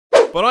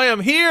But I am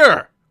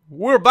here!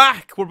 We're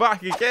back! We're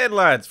back again,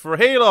 lads, for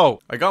Halo!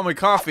 I got my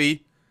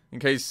coffee, in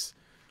case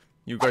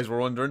you guys were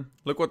wondering.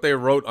 Look what they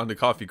wrote on the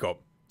coffee cup.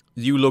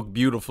 You look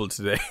beautiful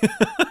today.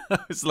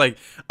 It's like,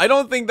 I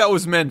don't think that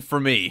was meant for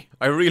me.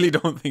 I really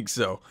don't think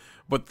so.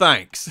 But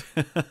thanks.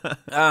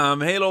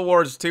 Halo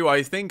Wars 2.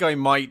 I think I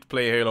might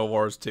play Halo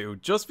Wars 2.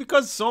 Just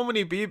because so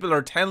many people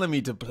are telling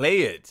me to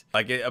play it.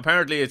 Like,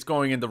 apparently it's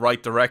going in the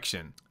right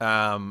direction.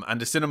 And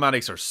the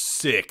cinematics are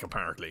sick,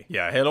 apparently.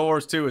 Yeah, Halo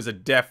Wars 2 is a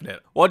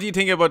definite. What do you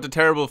think about the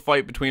terrible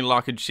fight between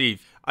Locke and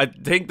Chief? I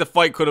think the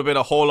fight could have been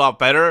a whole lot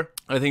better.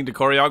 I think the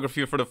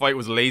choreography for the fight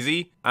was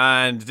lazy.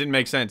 And it didn't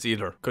make sense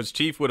either. Because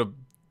Chief would have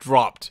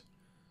dropped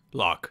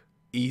Locke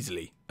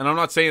easily. And I'm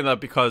not saying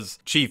that because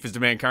Chief is the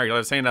main character.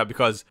 I'm saying that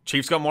because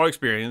Chief's got more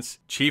experience.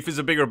 Chief is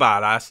a bigger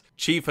badass.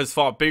 Chief has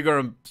fought bigger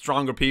and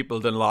stronger people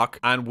than Locke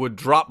and would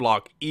drop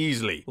Locke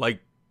easily,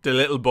 like the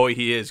little boy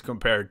he is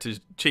compared to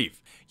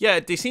Chief. Yeah,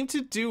 they seem to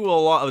do a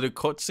lot of the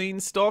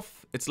cutscene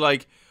stuff. It's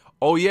like,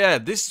 oh yeah,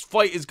 this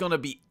fight is gonna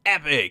be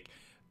epic.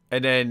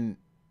 And then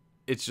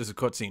it's just a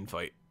cutscene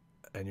fight.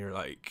 And you're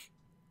like,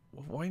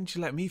 why didn't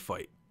you let me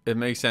fight? It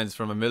makes sense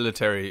from a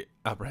military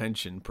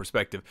apprehension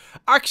perspective.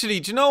 Actually,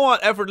 do you know what,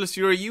 Effortless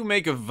Fury? You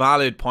make a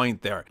valid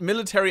point there.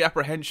 Military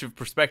apprehensive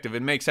perspective,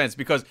 it makes sense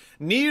because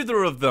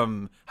neither of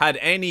them had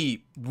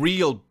any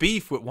real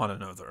beef with one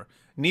another.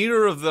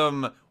 Neither of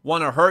them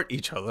want to hurt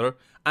each other,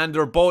 and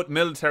they're both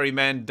military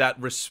men that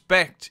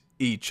respect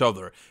each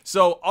other.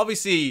 So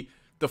obviously,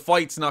 the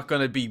fight's not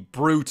going to be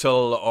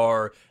brutal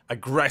or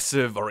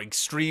aggressive or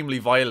extremely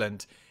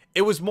violent.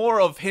 It was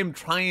more of him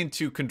trying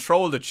to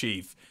control the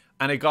Chief,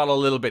 and it got a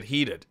little bit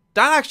heated.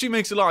 That actually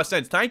makes a lot of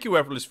sense. Thank you,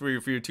 Effortless for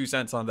your 2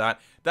 cents on that.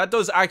 That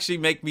does actually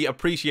make me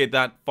appreciate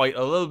that fight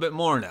a little bit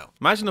more now.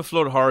 Imagine a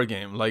Flood horror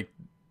game like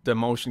the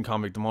motion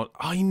comic.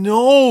 I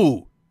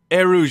know!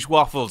 Rouge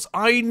Waffles.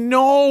 I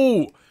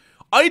know!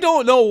 I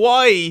don't know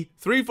why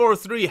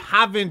 343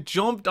 haven't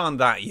jumped on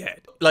that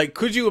yet. Like,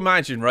 could you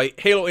imagine, right?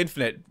 Halo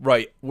Infinite,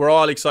 right? We're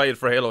all excited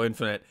for Halo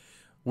Infinite.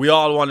 We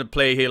all want to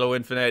play Halo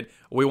Infinite.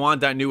 We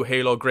want that new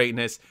Halo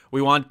greatness.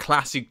 We want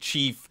classic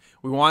Chief.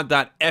 We want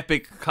that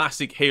epic,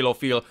 classic Halo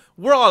feel.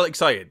 We're all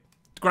excited,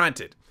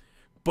 granted.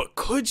 But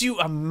could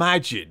you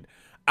imagine,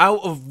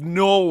 out of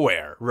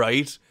nowhere,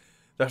 right,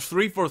 that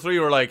 343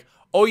 were like,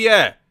 oh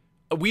yeah,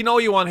 we know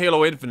you want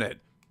Halo Infinite,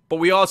 but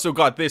we also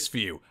got this for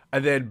you.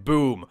 And then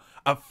boom,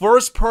 a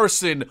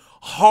first-person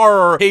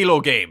horror Halo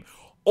game.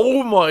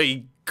 Oh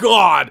my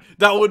god,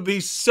 that would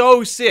be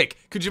so sick.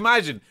 Could you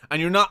imagine?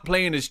 And you're not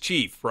playing as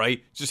Chief,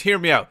 right? Just hear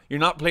me out. You're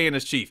not playing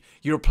as Chief.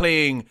 You're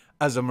playing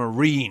as a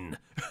Marine.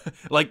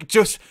 Like,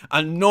 just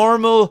a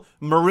normal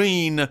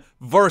Marine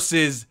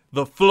versus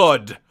the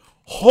Flood.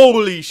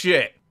 Holy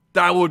shit.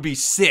 That would be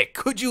sick.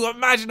 Could you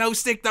imagine how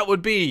sick that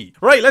would be?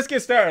 Right, let's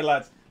get started,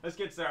 lads. Let's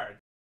get started.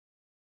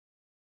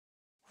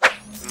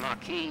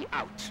 Mackie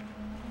out.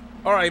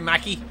 Alright,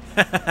 Mackie.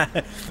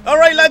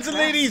 Alright, lads and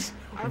ladies.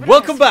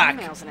 Welcome back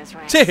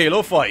to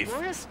Halo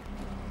 5.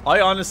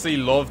 I honestly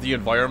love the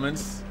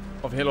environments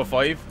of Halo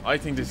 5. I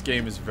think this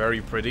game is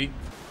very pretty.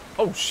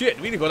 Oh shit,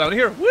 we need to go down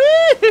here.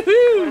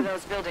 Woo-hoo-hoo! One of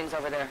those buildings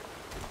over there.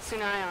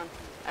 Sunayon.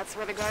 That's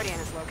where the Guardian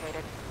is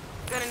located.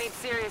 Gonna need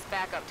serious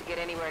backup to get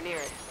anywhere near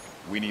it.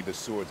 We need the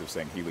swords of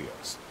St.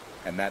 Helios.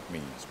 And that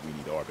means we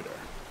need Arbiter.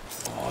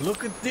 Oh,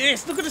 look at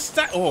this. Look at the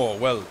stat. Oh,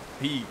 well,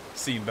 he's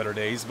seen better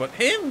days, but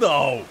him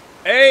though.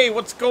 Hey,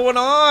 what's going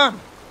on?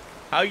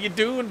 How you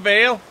doing,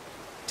 Vale?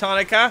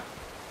 Tonica?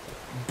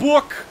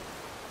 Book!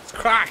 It's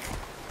crack.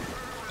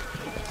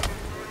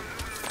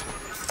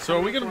 So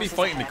are we gonna be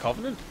fighting the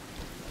Covenant?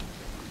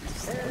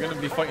 We're gonna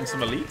be fighting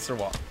some elites or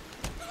what?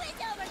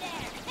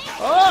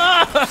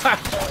 Ah!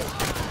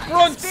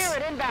 Run!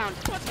 Spirit inbound.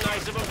 What's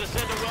nice of him to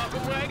send a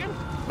rocket wagon?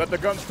 Let the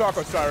guns talk,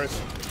 Osiris.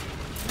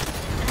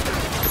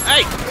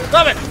 Hey!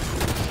 Stop it!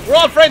 We're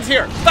all friends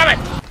here! Stop it!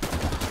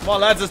 Come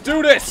on, lads, let's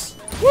do this!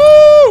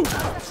 Woo!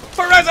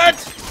 Present!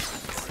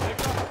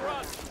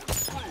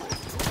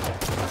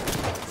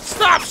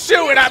 Stop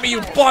shooting at me,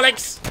 you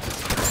bollocks!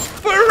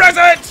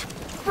 Present!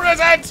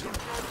 Present!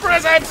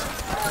 Present!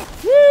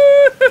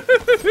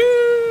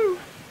 Woo!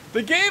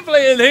 The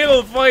gameplay in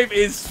Halo 5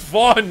 is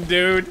fun,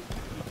 dude.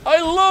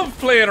 I love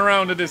playing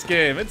around in this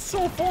game. It's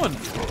so fun.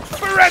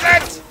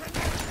 Present!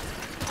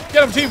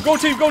 Get him, team! Go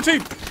team! Go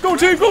team! Go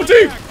team! Go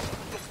team!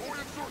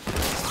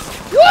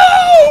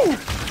 Woo!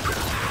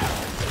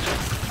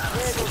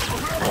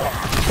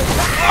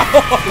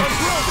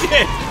 Oh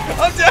shit!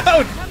 I'm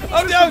down!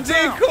 I'm down,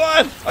 team! Come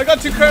on! I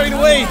got too carried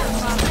away.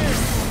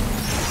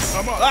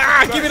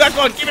 Ah! Give me that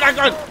gun! Give me that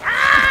gun!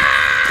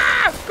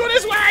 Ah! Go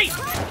this way!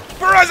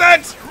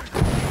 Present!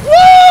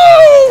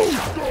 Woo!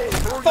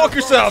 Fuck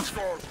yourself!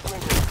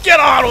 Get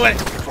out of it!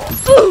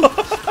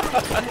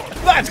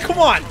 Lads, come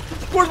on!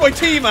 Where's my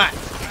team at?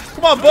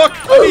 Come on, Buck!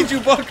 I need you,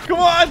 Buck! Come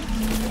on!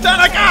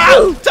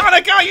 Tonica!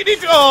 Tonica, you need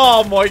to—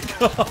 oh my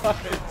god!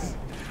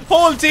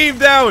 Whole team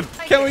down!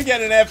 Can we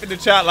get an F in the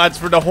chat, lads,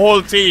 for the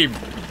whole team?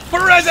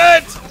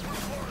 Present!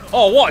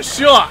 Oh, what a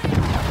shot!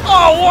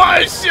 Oh,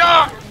 what a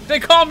shot! They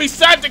call me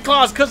Santa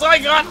Claus because I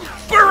got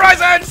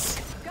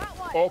presents!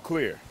 All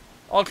clear.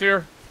 All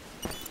clear.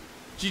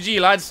 GG,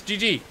 lads.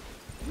 GG.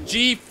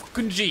 G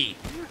fucking G.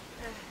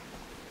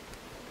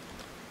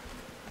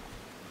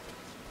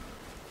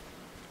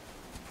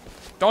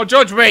 Don't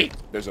judge me!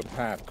 There's a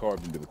path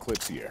carved into the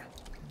cliffs here.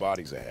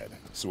 Bodies ahead.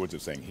 Swords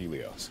of saying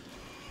Helios.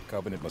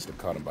 Covenant must have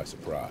caught him by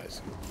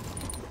surprise.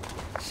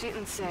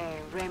 Shitensei,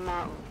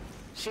 Reima'u.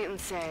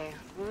 Shitensei,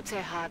 Wute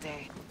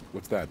Hade.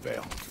 What's that,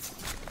 Vale?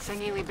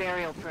 Sangili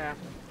burial prayer.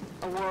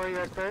 A warrior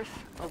at birth,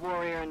 a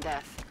warrior in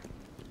death.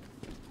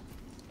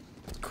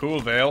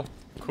 Cool, Vale.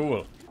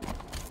 Cool.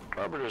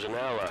 Arbiter's an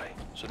ally,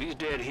 so these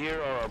dead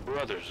here are our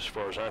brothers as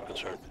far as I'm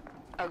concerned.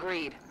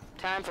 Agreed.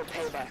 Time for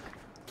payback.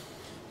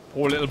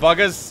 Poor little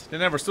buggers. They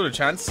never stood a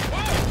chance.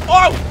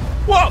 Oh!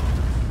 Whoa!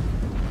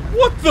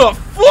 What the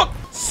fuck?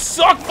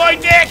 Suck my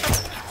dick!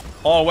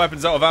 All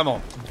weapons out of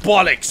ammo.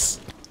 Bollocks!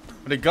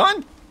 Are they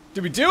gone?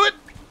 Did we do it?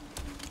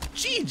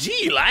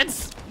 GG,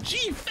 lads!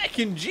 G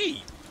fucking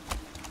G!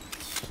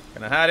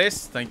 Can I have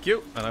this? Thank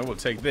you. And I will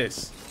take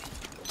this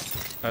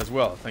as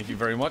well. Thank you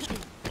very much.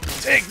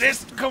 Take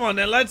this! Come on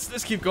then, lads.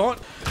 Let's keep going.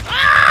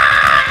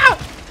 Ah!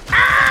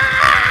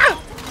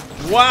 Ah!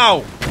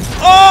 Wow!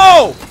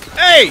 Oh!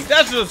 Hey!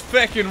 That's just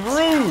fucking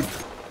rude!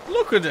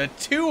 Look at the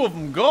two of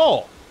them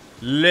go!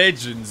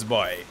 Legends,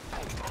 boy.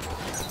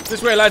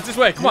 This way, lads. This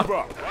way. Come on.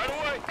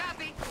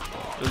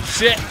 Oh,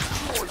 shit.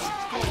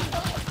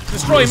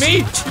 Destroy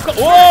me!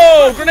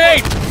 Whoa!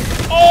 Grenade!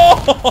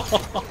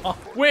 Oh!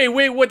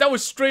 Wait. That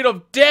was straight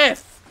up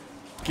death!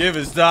 Give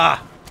us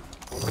that.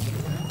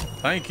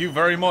 Thank you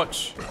very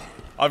much.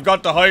 I've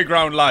got the high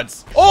ground,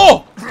 lads.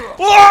 Oh!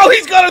 Oh!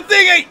 He's got a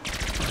thingy!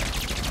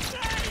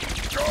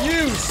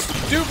 You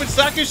stupid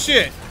sack of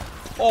shit!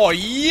 Oh,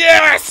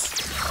 yes!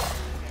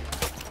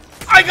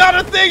 I got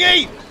a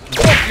thingy!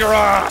 Up your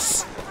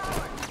ass!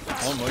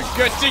 Oh my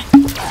goodness!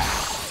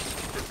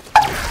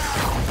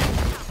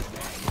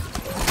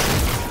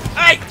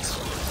 Hey!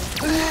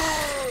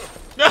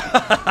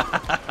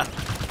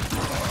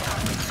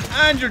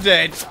 And you're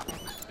dead.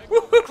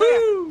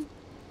 Woohoo!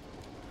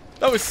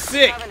 That was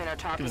sick.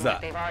 What was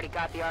that? They've already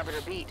got the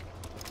Arbiter beat.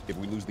 If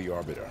we lose the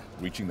Arbiter,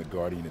 reaching the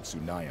Guardian at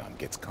Sunayon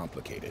gets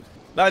complicated.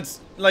 Lads,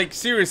 like,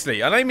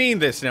 seriously, and I mean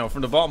this now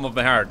from the bottom of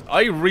my heart.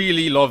 I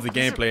really love the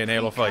gameplay in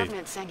Halo 5.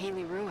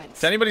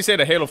 Does anybody say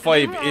that Halo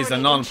 5 is a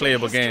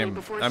non-playable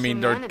game? I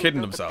mean, they're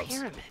kidding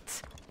themselves.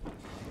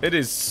 It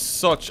is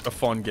such a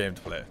fun game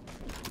to play.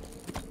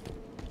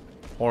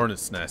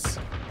 Hornet's Nest.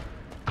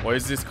 Why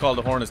is this called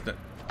a Hornet's Nest?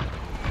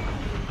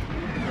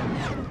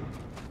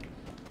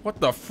 What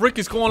the frick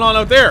is going on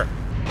out there?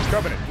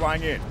 Covenant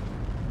flying in.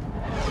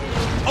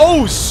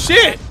 Oh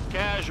shit!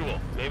 Casual.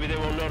 Maybe they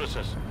won't notice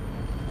us.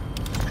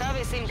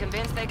 Covey seem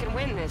convinced they can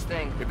win this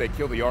thing. If they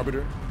kill the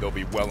Arbiter, they'll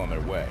be well on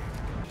their way.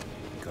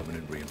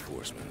 Covenant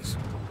reinforcements.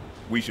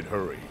 We should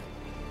hurry.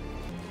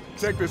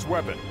 Take this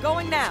weapon.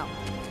 Going now.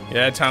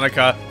 Yeah,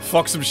 Tanaka,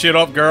 fuck some shit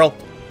up, girl.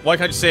 Why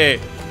can't you say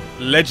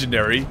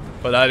legendary?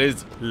 But that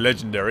is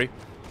legendary.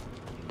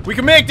 We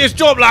can make this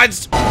jump,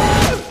 lads!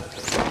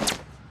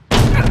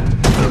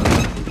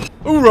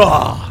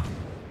 Hoorah!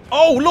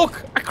 Oh,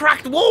 look! A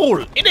cracked wall!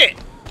 In it!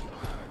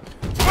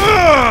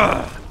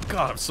 Ugh!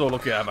 God, I'm so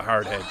lucky I have a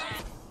hard head.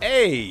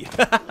 Hey!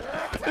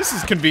 This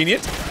is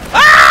convenient.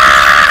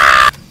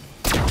 Ah!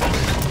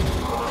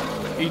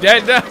 He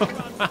dead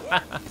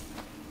now?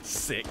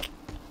 Sick.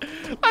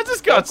 I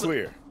just got some...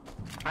 Clear.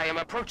 I am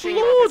approaching.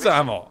 Loads of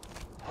ammo.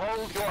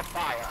 Hold your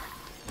fire.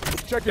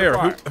 Check your Here,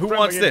 fire. who Friendly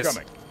wants this?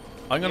 incoming.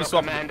 I'm gonna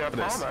swap Commander for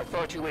this. Palmer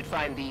thought you would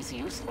find these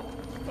useful.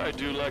 I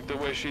do like the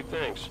way she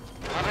thinks.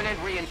 Covenant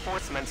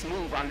reinforcements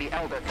move on the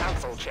Elder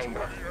Council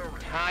chamber.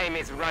 Time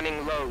is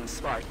running low,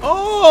 Spartan.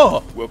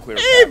 Oh! We'll clear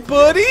Hey, path.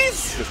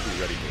 buddies! Just be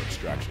ready for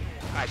extraction.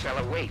 I shall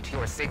await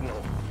your signal.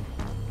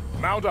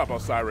 Mount up,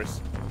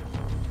 Osiris.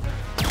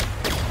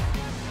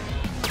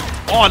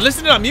 Oh, and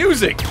listen to that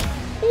music!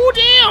 Oh,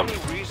 damn!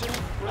 Any reason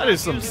we're That not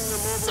is some using the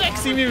mobile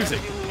sexy armor music.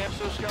 using the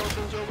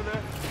exoskeletons over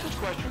there? Good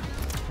question.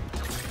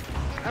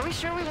 Are we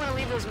sure we want to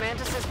leave those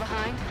mantises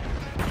behind?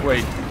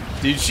 Wait,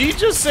 did she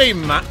just say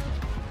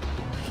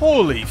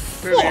Holy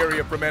Clear the fuck!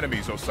 area from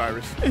enemies,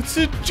 Osiris. It's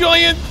a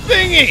giant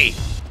thingy!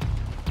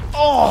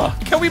 Oh,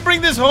 can we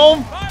bring this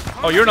home?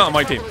 Oh, you're not on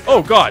my team.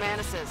 Oh, God.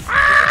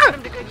 Ah! Put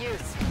them to good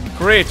use.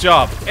 Great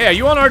job. Hey, are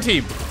you on our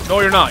team? No,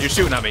 you're not. You're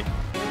shooting at me.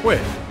 Wait.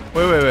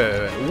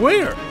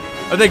 Where?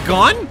 Are they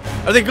gone?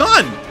 Are they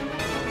gone?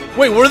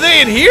 Wait, were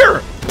they in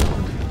here?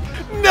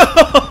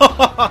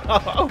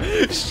 No!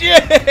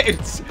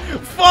 Shit!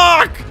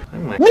 Fuck!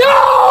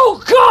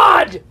 No,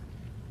 God!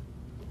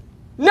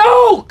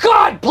 No,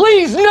 God,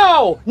 please,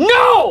 no!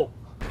 No!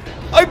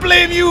 I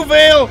blame you,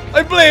 Vale!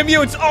 I blame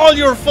you! It's all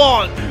your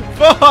fault!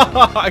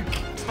 Fuck!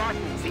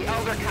 Spartans, the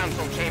Elder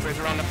Council chambers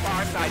are on the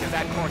far side of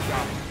that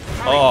courtyard.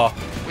 Hurry. Oh,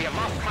 We have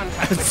lost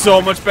contact it's with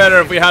so much better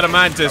if we had a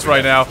mantis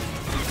right now.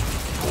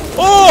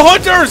 Oh,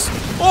 hunters!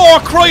 Oh,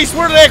 Christ,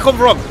 where did they come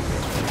from?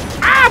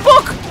 Ah,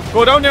 Buck!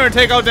 Go down there and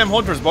take out them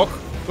hunters, Buck.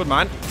 Good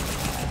man.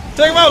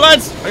 Take them out,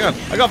 lads! Hang on,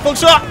 I got full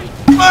shot!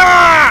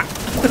 Ah!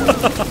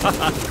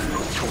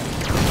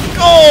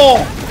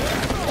 Oh!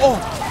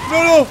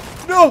 Oh!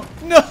 No!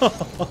 No!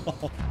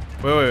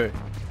 Wait.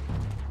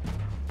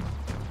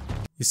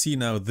 You see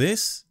now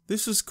this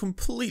was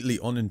completely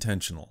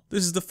unintentional.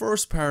 This is the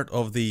first part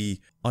of the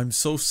I'm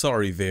so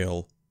sorry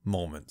Vale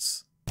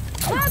moments.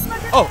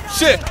 Oh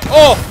shit!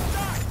 Oh!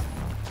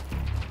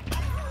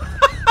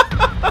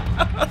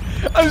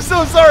 I'm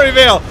so sorry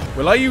Vale!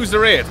 Will I use the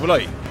raid? Will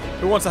I?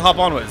 Who wants to hop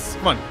on with us?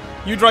 Come on.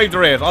 You drive the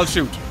raid, I'll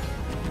shoot.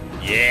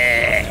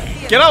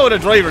 Yeah! Get out of the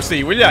driver's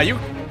seat, will ya?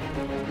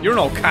 You're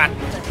no cat.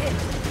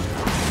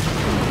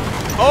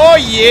 Oh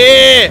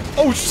yeah!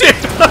 Oh shit!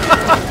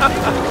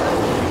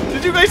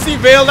 Did you guys see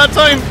Vale that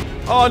time?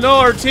 Oh no,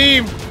 our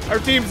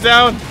team's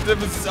down. It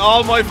was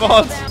all my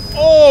fault.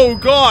 Oh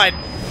god!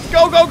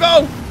 Go, go,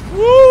 go!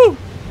 Woo!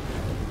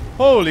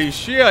 Holy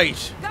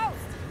shit!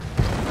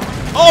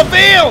 Oh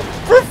Vale!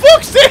 For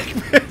fuck's sake,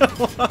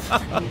 Vale!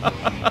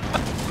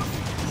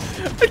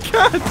 I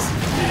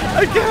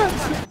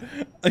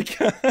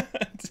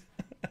can't.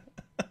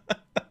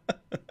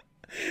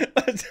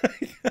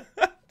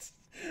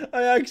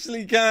 I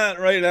actually can't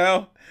right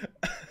now.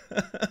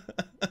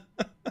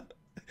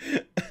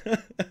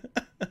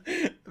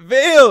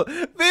 Vale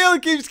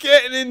keeps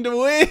getting in the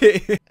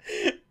way.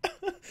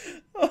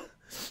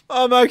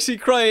 I'm actually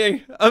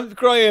crying. I'm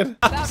crying.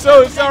 I'm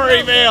so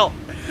sorry, Vale.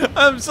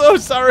 I'm so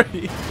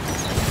sorry.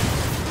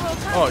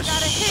 Oh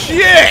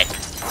shit!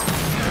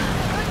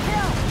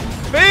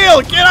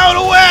 Vale, get out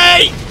of the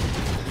way!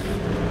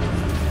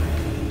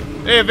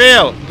 Hey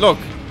Vale, look,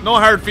 no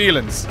hard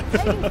feelings.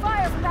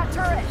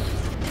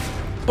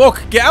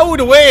 Buck, get out of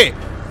the way!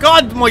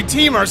 God, my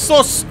team are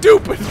so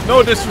stupid.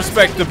 No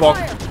disrespect to Buck,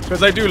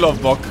 because I do love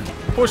Buck.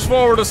 Push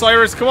forward,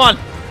 Osiris. Come on,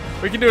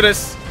 we can do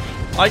this.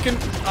 I can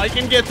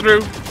get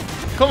through.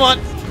 Come on.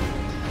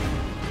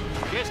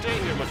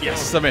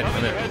 Yes, I'm in.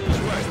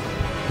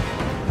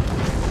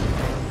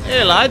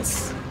 Hey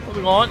lads, how's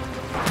it going?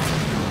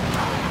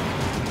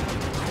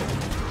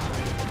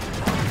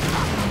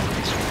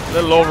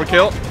 Little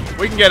overkill.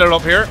 We can get it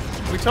up here.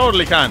 We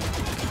totally can.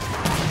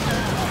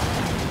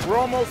 We're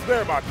almost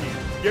there, Baki.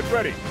 Get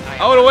ready.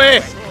 Out of the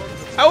way!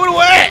 Out of the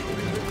way!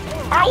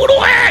 Out of the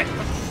way!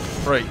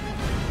 Right.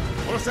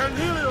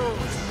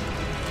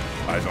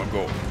 Eyes on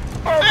goal.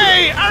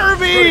 Hey,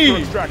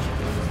 Harvey!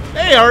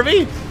 Hey,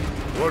 Harvey!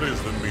 What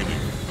is the meaning?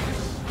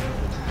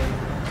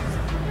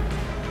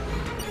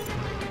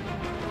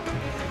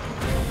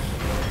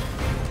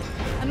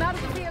 I'm out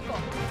of the vehicle.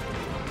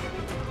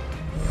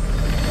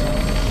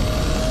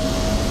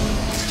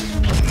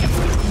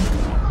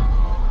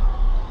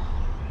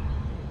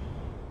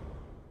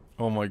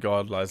 Oh my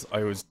god, lads.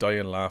 I was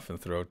dying laughing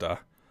throughout that.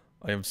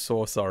 I am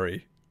so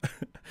sorry.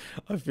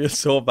 I feel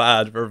so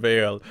bad for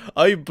Vale.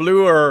 I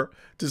blew her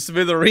to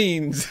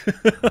smithereens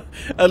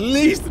at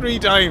least 3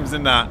 times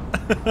in that.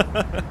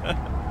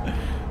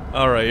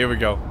 Alright, here we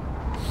go.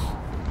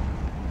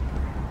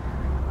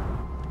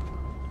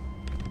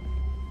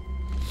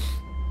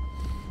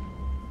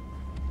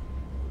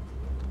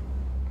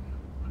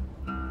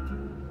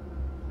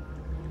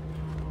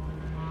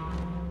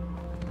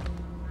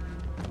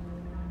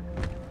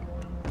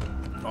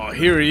 Oh,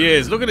 here he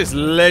is. Look at this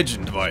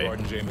legend, boy.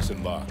 Martin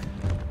Jameson Locke,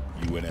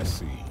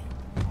 UNSC.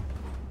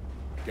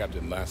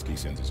 Captain Lasky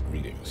sends his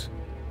greetings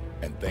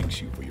and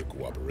thanks you for your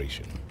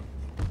cooperation.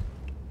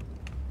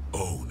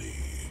 Oni,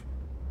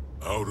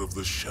 out of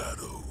the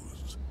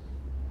shadows.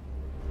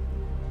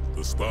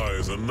 The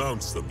spies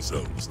announce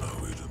themselves now,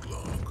 Agent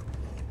Locke.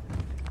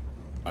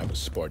 I'm a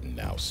Spartan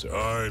now, sir.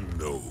 I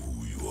know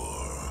who you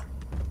are.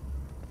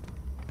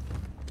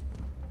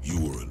 You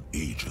were an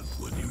agent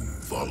when you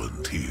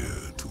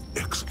volunteered to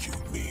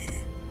execute me.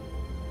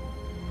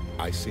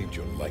 I saved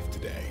your life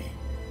today.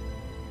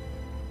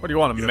 What do you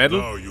want, a Yet medal?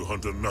 now you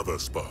hunt another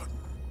Spartan,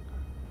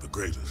 the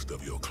greatest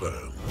of your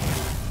clan.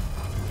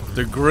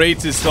 The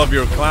greatest of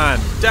your clan.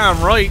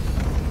 Damn right.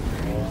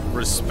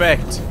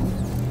 Respect.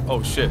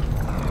 Oh shit.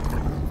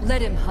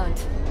 Let him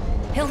hunt.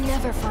 He'll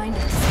never find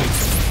us.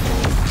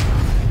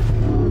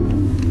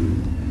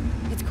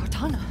 It's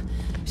Cortana.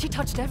 She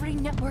touched every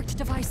networked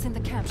device in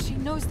the camp. She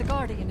knows the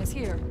Guardian is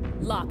here.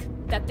 Locke,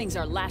 that thing's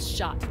our last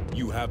shot.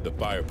 You have the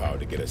firepower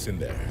to get us in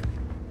there.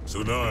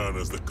 Sunayan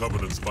is the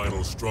Covenant's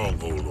final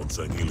stronghold on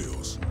St.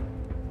 Helios.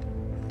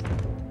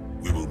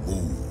 We will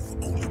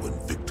move only when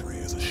victory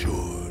is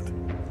assured.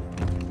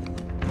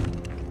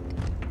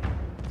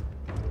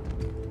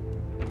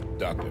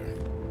 Doctor,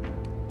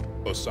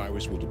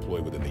 Osiris will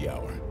deploy within the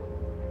hour.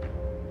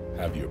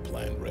 Have your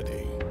plan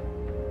ready.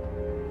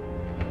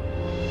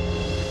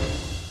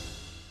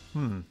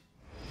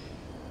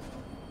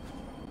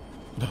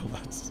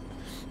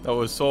 That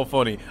was so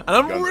funny. And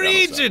I'm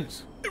raging!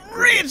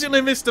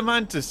 I missed the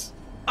mantis.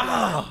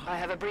 Ah! I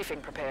have a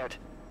briefing prepared.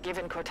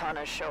 Given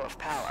Cortana's show of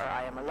power,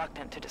 I am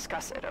reluctant to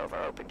discuss it over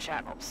open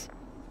channels.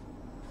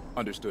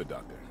 Understood,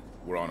 Doctor.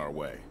 We're on our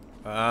way.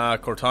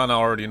 Cortana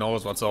already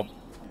knows what's up.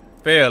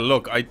 Vale,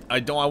 look, I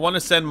want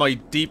to send my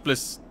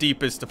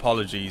deepest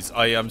apologies.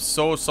 I am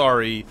so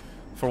sorry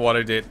for what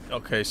I did.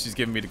 Okay, she's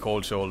giving me the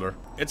cold shoulder.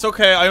 It's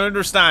okay, I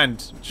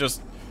understand.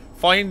 Just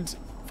find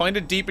Find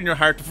it deep in your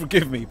heart to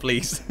forgive me,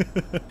 please.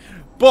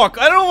 Buck,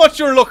 I don't know what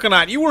you're looking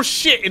at. You were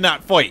shit in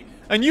that fight.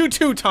 And you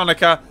too,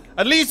 Tonica.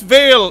 At least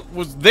Vale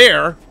was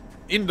there.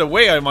 In the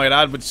way, I might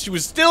add, but she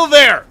was still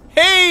there.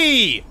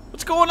 Hey!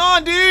 What's going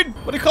on, dude?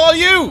 What do you call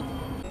you?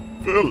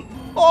 Phil!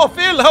 Oh,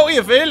 Phil, how are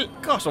you, Phil?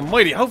 Gosh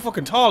almighty, how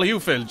fucking tall are you,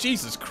 Phil?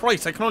 Jesus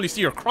Christ, I can only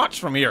see your crotch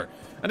from here.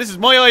 And this is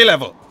my eye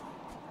level.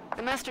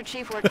 The Master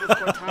Chief worked with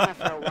Cortana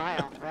for a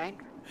while, right?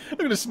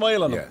 Look at the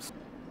smile on him. Yes.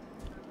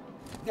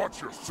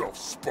 Watch yourself,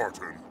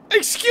 Spartan!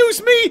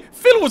 Excuse me?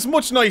 Phil was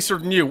much nicer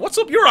than you. What's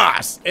up your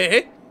ass?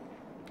 Eh?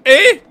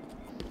 Eh?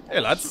 Hey,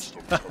 lads.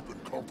 Systems have been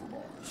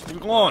compromised.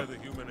 Go on. By the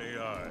human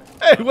AI.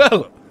 Hey,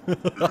 well.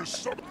 It is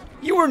some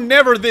You were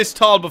never this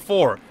tall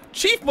before.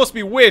 Chief must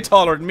be way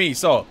taller than me,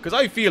 so, because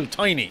I feel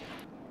tiny.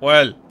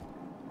 Well,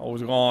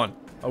 how's it going?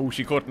 Oh,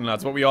 she couldn't,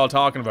 lads. What we all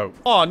talking about?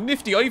 Oh,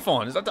 nifty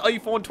iPhone. Is that the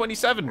iPhone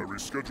 27? I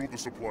rescheduled the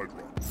supply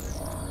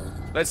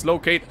drop. Let's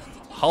locate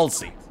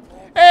Halsey.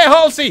 Hey,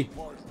 Halsey!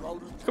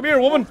 Come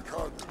here, woman.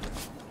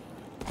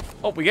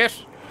 Up we get.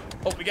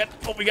 Up we get.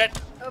 Up we get.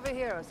 Over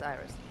here,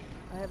 Osiris.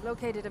 I have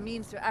located a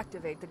means to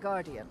activate the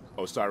Guardian.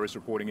 Osiris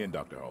reporting in,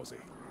 Dr. Halsey.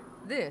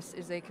 This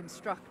is a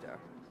constructor,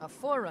 a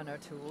Forerunner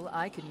tool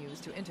I can use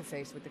to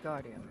interface with the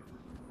Guardian.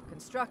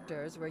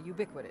 Constructors were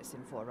ubiquitous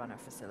in Forerunner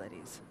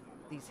facilities.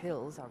 These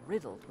hills are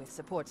riddled with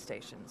support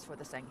stations for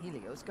the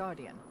Sanghelios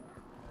Guardian.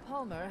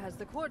 Palmer has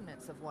the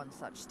coordinates of one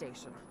such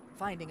station.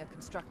 Finding a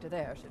constructor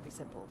there should be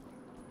simple.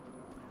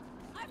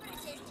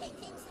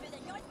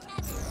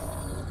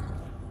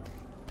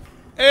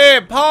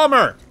 Hey,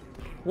 Palmer!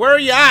 Where are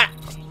you at?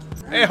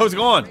 Hey, how's it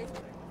going?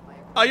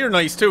 Oh, you're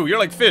nice too. You're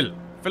like Phil.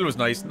 Phil was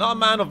nice. Not a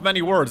man of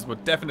many words,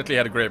 but definitely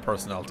had a great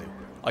personality.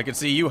 I can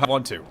see you have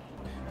one too.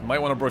 You might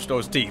want to brush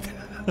those teeth.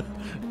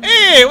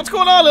 Hey, what's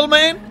going on, little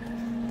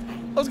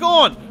man? How's it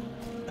going?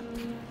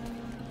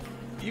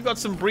 You got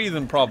some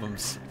breathing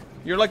problems.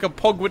 You're like a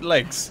pug with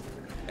legs.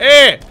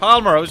 Hey,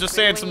 Palmer, I was just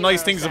saying some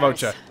nice things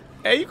about you.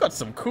 Hey, you got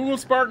some cool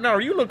Spartan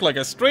armor. You look like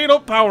a straight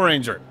up Power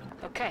Ranger.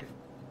 Okay,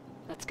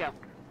 let's go.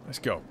 Let's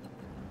go.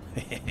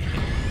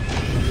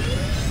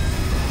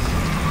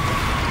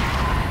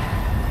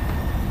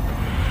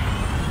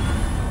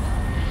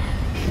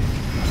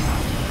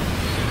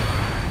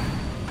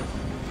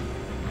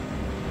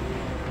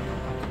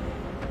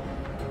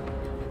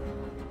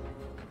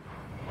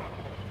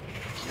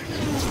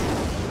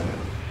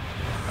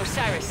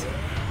 Osiris,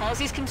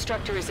 Halsey's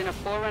constructor is in a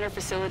Forerunner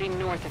facility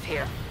north of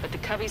here, but the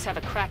Coveys have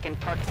a Kraken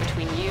parked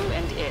between you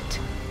and it.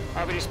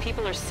 Arbiter's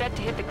people are set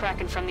to hit the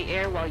Kraken from the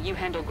air while you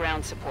handle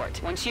ground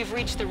support. Once you've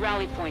reached the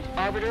rally point,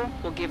 Arbiter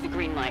will give the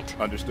green light.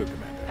 Understood,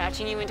 Commander.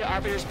 Patching you into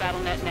Arbiter's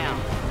battlenet now.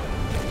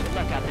 Good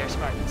luck out there,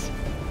 Spartans.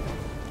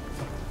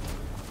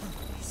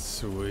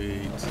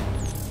 Sweet.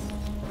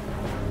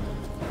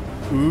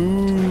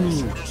 Ooh.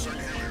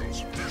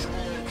 Sanghelios, visual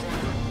on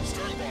target.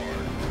 Stand by.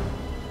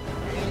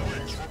 All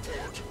wings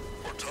report.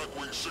 Attack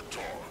wing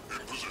Siktar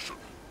in position.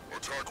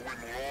 Attack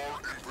wing Lar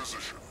in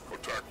position.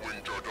 Attack wing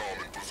Jardal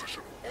in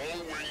position. All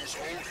wings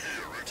hold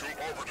here until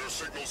Arbiter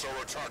signals our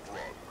attack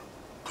run.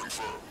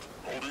 Confirmed.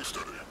 Holding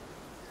steady.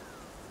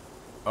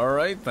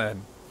 Alright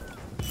then.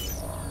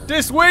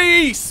 This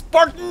way,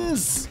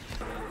 Spartans!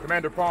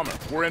 Commander Palmer,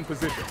 we're in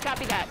position.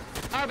 Copy that.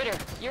 Arbiter,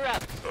 you're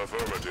up.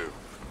 Affirmative.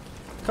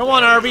 Come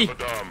on, Arby.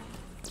 Madame.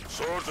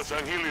 Swords of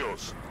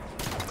Sanghelios.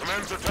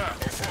 Commence attack.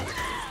 Affirmative.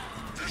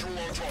 Visual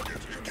on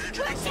target.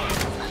 Engaging inside.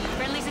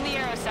 Friendlies in the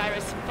air,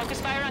 Osiris. Focus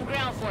fire on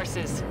ground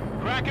forces.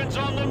 Kraken's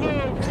on the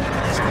move!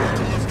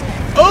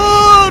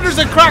 Oh, there's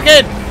a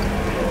Kraken!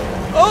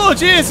 Oh,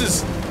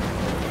 Jesus!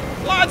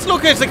 Lads,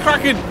 look, it's a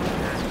Kraken!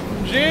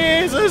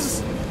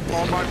 Jesus!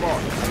 On my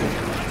mark.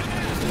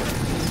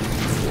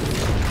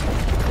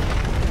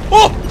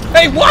 Oh!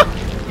 Hey, what?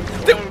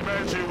 All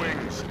Banshee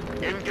wings.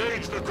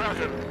 Engage the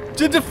Kraken.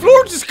 Did the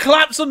floor just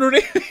collapse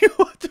underneath me?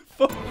 What the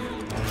fuck?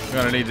 I'm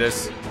gonna need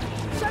this.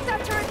 Shut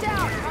that turret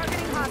down!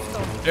 Targeting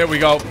hostile. There we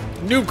go.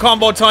 New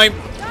combo time.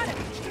 Got it!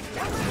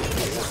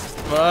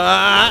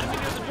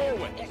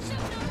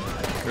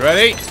 You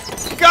ready?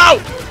 Go!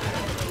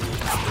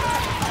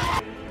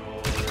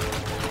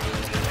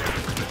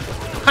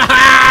 Ha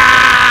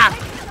ha!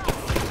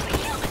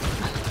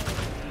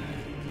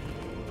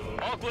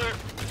 All clear.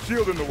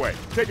 Shield in the way.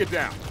 Take it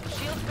down.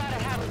 Shield's gotta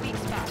have a weak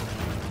spot.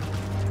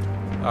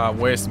 I'm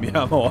wasting me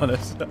ammo on it.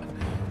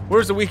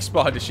 Where's the weak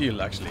spot of the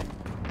shield, actually?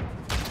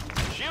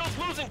 Shield's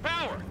losing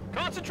power.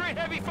 Concentrate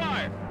heavy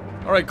fire.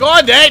 Alright, go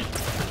on, Dad!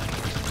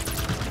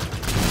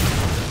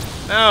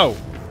 Now.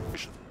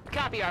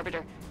 Copy,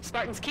 Arbiter.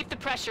 Spartans, keep the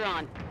pressure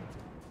on.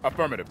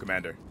 Affirmative,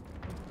 Commander.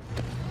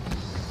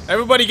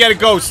 Everybody get a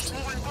ghost.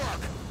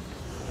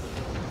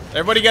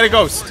 Everybody get a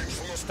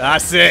ghost.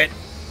 That's it.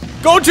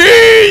 Go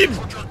team!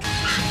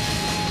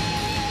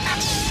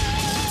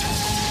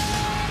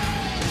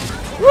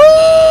 Woo!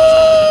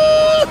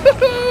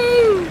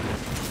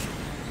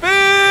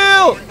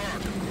 Phil!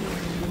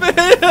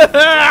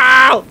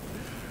 Phil!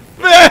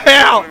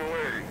 Phil!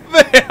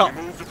 Phil!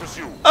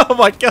 Oh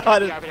my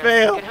God, it's Arbiter,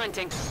 Phil! get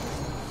hunting.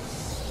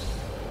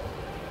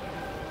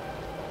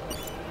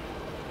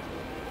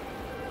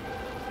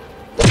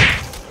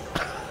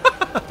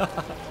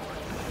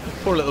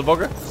 Poor little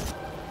bugger.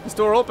 This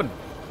door open.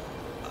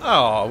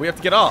 Oh, we have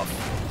to get off.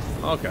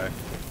 Okay.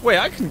 Wait,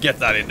 I can get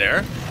that in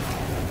there.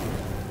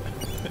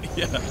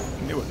 Yeah,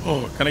 I knew it.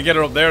 Oh, can I get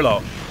her up there,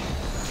 though?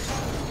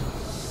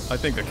 I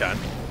think I can.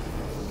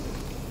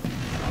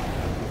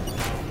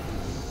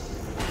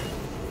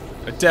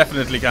 I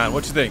definitely can.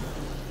 What you think?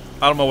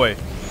 Out of my way.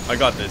 I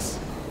got this.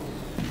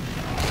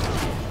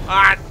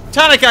 Ah,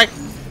 Tanika!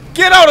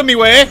 Get out of me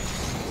way!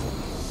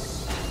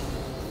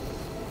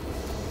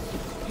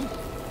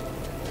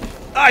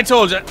 I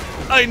told you.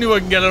 I knew I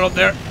can get it up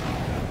there.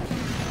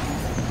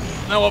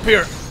 Now up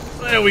here.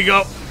 There we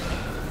go.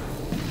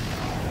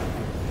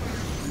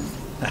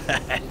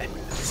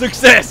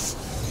 Success!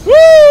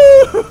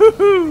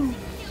 Woo!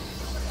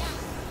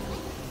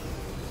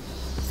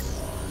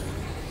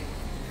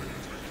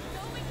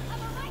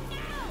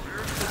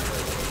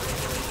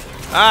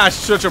 Ah,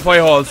 shut your pie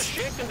holes.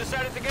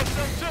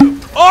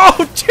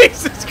 Oh,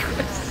 Jesus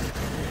Christ!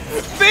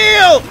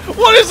 Phil!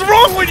 What is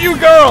wrong with you,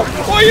 girl?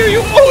 Why are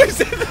you always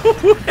in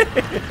the way?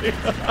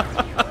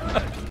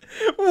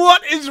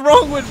 What is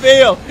wrong with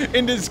Vale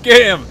in this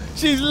game?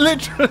 She's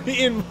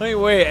literally in my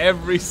way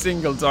every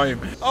single time.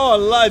 Oh,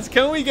 lads,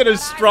 can we get a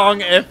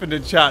strong F in the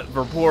chat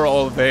for poor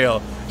old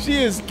Vale?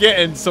 She is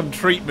getting some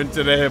treatment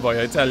today,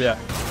 boy, I tell ya.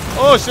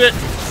 Oh, shit.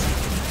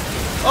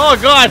 Oh,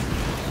 God.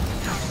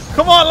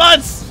 Come on,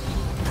 lads.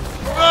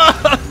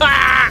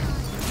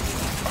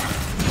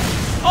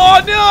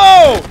 Oh,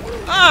 no.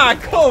 Ah,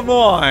 come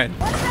on.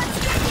 I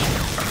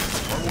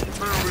will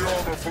tear the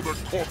armor for the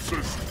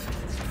corpses.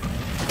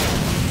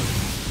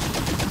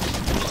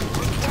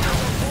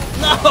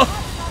 No!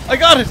 I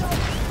got it!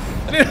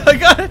 I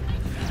got it!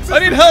 I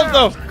need help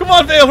though! Come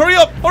on, Vale! Hurry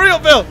up! Hurry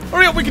up, Vale!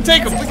 Hurry up! We can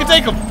take him! We can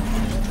take him!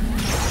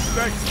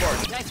 Thanks,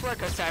 Mark. Nice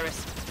work,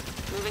 Osiris.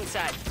 Move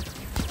inside.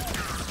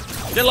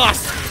 Get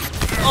lost!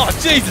 Oh,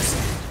 Jesus!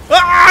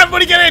 Ah!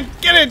 Everybody get in!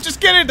 Get in! Just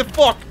get in the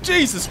fuck!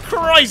 Jesus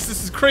Christ!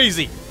 This is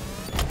crazy!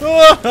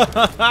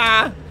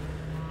 Oh,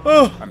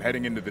 I'm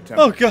heading into the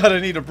temple. oh God,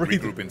 I need a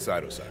breather. Regroup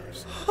inside,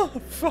 Osiris. Oh,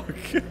 fuck.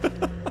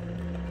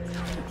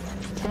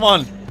 Come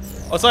on.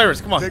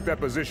 Osiris, come on. Take that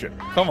position.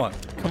 Come on.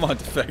 Come on,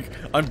 Defect.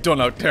 I'm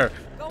done out there.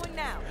 Going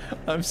now.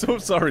 I'm so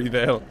sorry,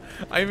 Vale.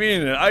 I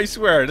mean it. I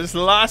swear. This is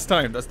the last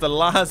time. That's the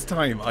last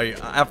time I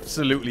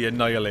absolutely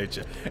annihilate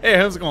you. Hey,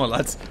 how's it going,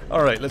 lads?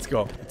 Alright, let's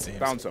go. It seems.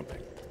 Found something.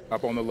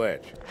 Up on the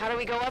ledge. How do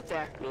we go up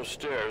there? No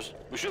stairs.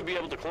 We should be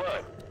able to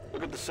climb.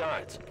 Look at the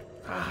sides.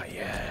 Ah,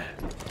 yeah.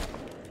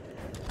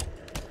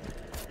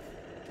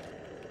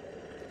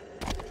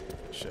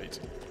 Shite.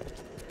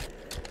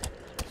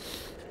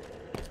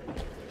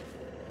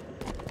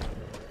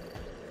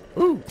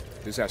 Ooh,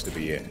 this has to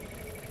be it.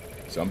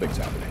 Something's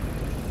happening.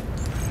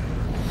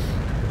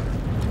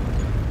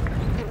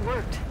 It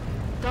worked.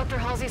 Dr.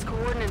 Halsey's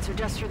coordinates are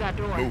just through that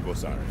door. Move,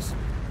 Osiris.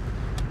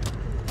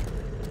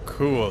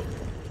 Cool.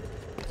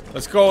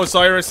 Let's go,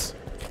 Osiris.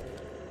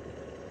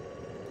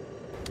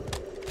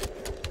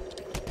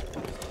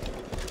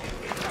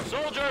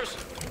 Soldiers!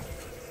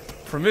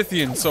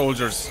 Promethean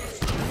soldiers.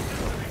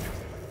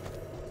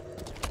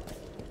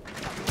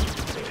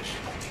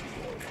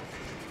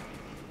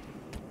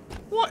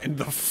 What in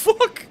the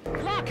fuck?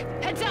 Lock!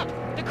 Heads up!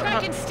 The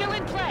Kraken's still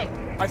in play!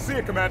 I see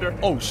it, Commander.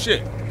 Oh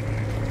shit.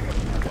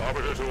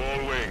 Arbiter to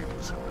all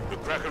wings. The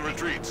Kraken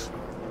retreats.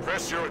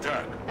 Press your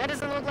attack. That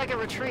doesn't look like a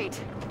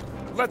retreat.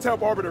 Let's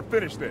help Arbiter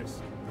finish this.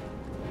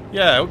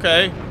 Yeah,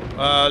 okay.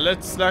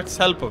 Let's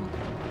help him.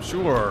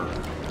 Sure.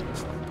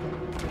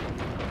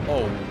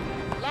 Oh.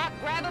 Lock,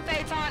 grab a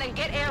phaeton and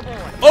get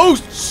airborne. Oh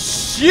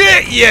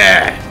shit,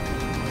 yeah!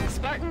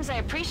 Spartans, I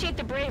appreciate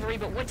the bravery,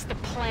 but what's the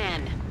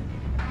plan?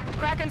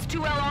 Kraken's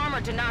 2L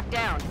armor to knock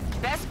down.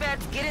 Best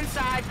bet's get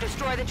inside,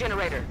 destroy the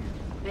generator.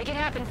 Make it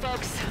happen,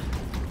 folks.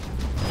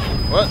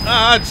 What?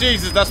 Ah,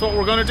 Jesus, that's what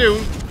we're gonna do.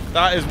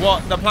 That is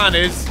what the plan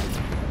is.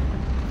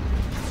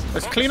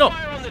 Let's clean up.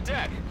 Fire on the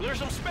deck. Clear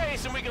some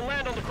space and we can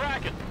land on the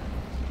Kraken.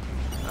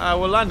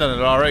 We'll land on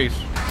it, alright.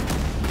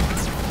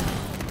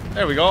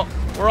 There we go.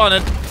 We're on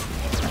it.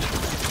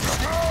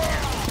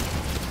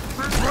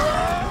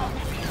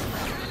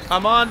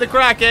 I'm on the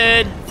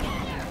Kraken.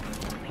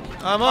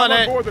 I'm on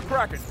it. Board the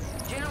Kraken.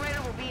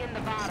 Generator will be in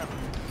the bottom.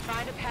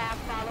 Find a path,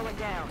 follow it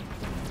down.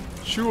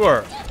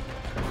 Sure.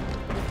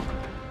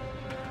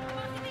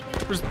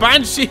 There's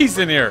banshees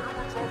in here.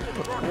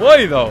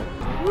 Why though?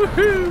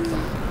 Woohoo!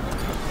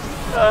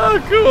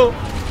 Oh, cool.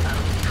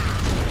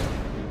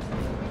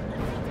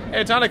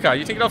 Hey, Tanika,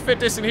 you think it'll fit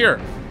this in here?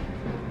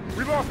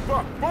 We lost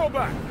Buck. Fall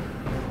back.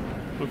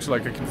 Looks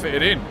like I can fit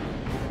it in.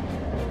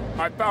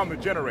 I found the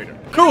generator.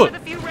 Cool. With a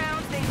few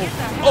rounds, then get the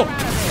hell out of there.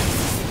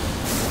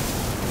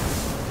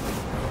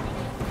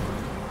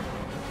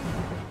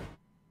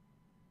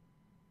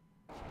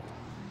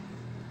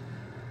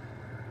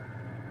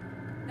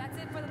 That's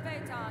it for the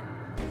phaeton.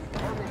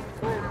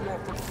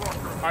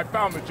 I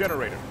found the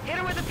generator. Hit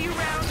her with a few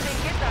rounds, then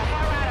get the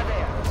hell out of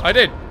there. I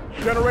did.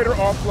 Generator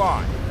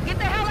offline. Get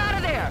the hell out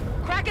of there.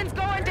 Kraken's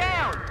going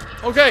down.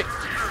 Okay.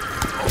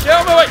 Get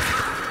out of my way.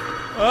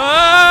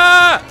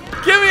 Ah!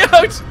 Get me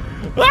out!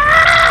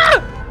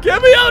 Ah!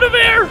 Get me out of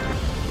here!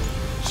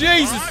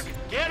 Jesus!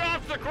 Get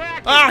off the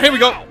Kraken! Ah, here we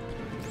go.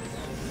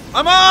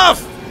 I'm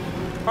off!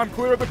 I'm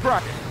clear of the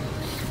Kraken.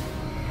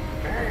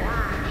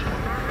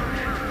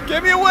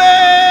 Get me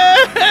away!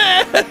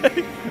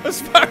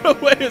 As far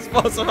away as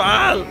possible.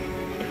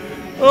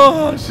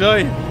 Oh,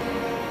 shy.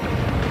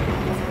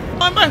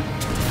 I'm back.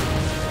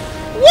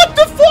 What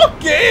the fuck,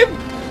 game?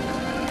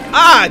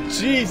 Ah,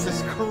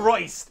 Jesus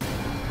Christ.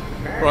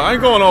 Right,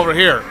 I'm going over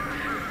here.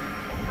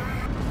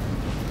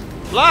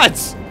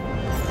 Lads!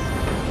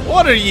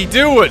 What are ye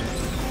doing?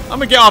 I'm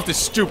gonna get off this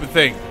stupid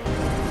thing.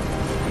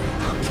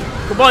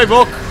 Goodbye,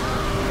 Buck.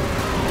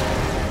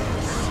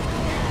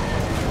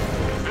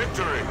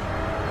 Victory!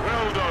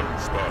 Well done,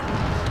 Spot.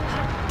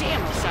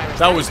 Damn, Osiris.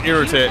 That was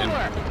irritating.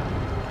 Beautiful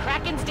work.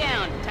 Kraken's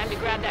down. Time to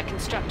grab that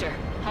constructor.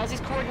 Halsey's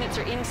coordinates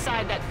are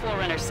inside that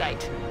Forerunner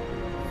site.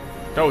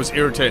 That was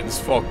irritating as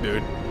fuck,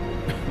 dude.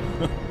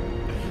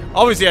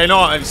 Obviously, I know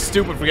I'm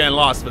stupid for getting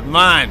lost, but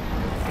man.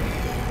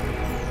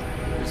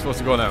 You're supposed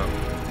to go now.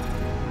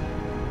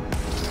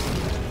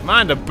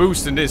 Man, the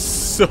boost in this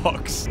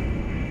sucks.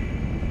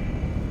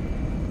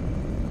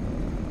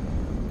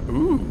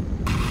 Ooh.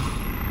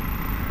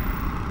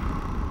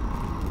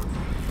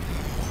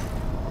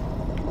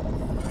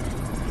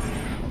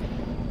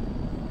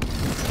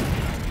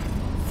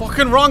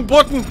 Fucking wrong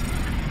button.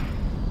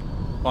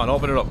 Come on,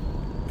 open it up.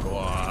 Go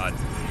on.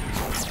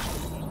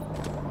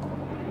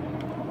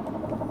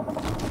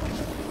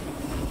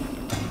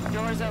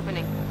 Door's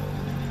opening.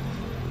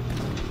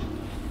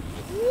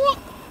 What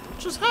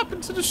just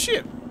happened to the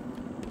ship?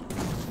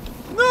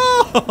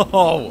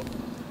 No!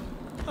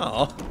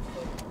 Oh.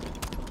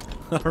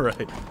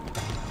 Alright.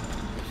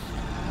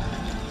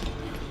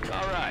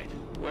 Alright,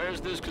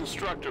 where's this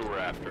constructor we're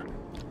after?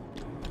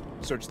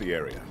 Search the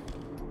area.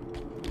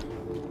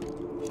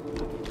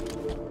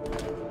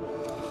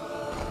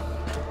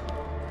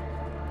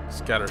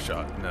 Scatter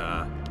shot.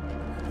 Nah.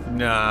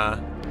 Nah.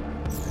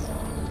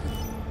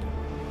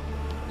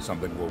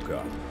 Something woke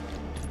up.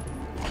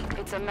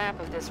 It's a map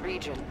of this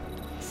region.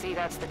 See,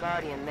 that's the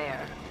Guardian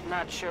there.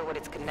 Not sure what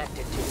it's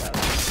connected to, though.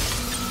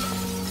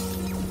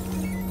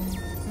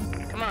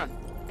 Come on.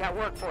 Got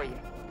work for you.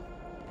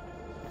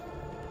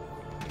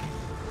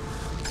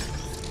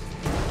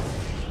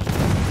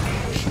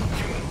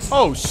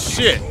 Oh,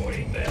 shit.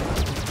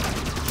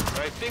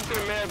 I think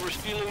they're mad we're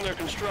stealing their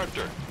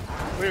constructor.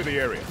 Clear the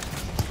area.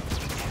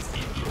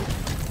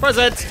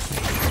 Present.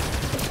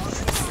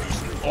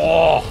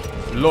 Oh,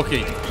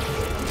 lucky.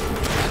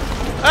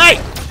 Hey!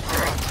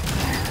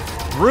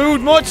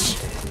 Rude much?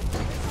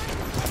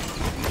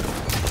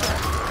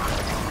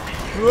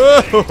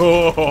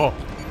 Whoa!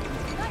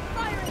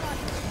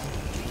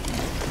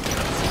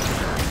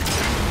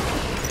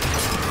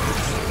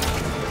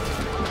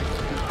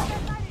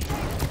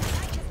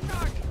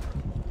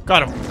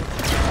 Got him.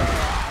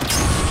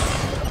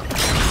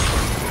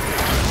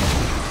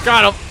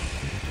 Got him.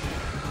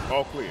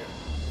 All clear.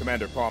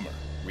 Commander Palmer,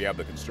 we have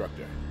the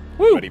constructor.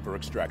 Woo. Ready for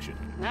extraction.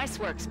 Nice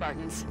work,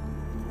 Spartans.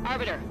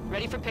 Arbiter,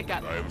 ready for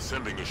pickup. I am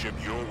sending a ship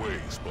your way,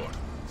 Spartans.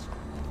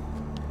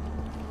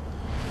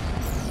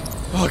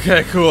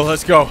 Okay, cool.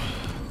 Let's go.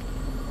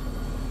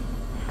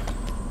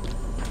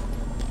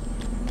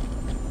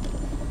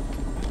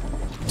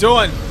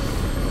 Done.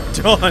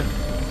 Done.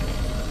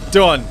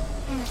 Done.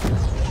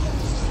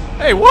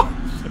 Hey, what?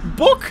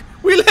 Book?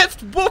 We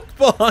left Book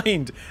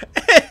behind.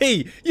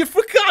 Hey, you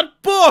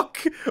forgot Book.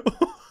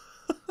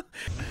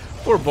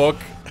 Poor Book.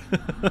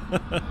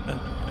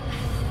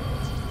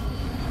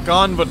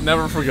 Gone but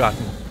never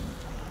forgotten.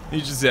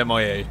 He's just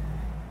MIA.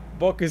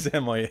 Book is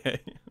MIA.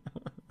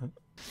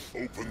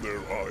 Open their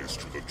eyes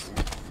to the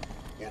truth,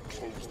 or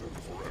close them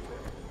forever.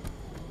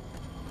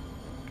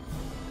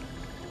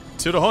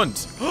 To the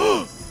hunt.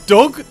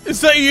 Doug,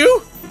 is that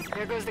you?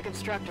 There goes the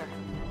constructor.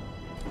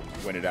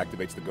 When it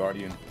activates the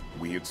Guardian,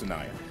 we hit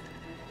Sanaya.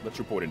 Let's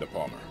report into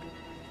Palmer.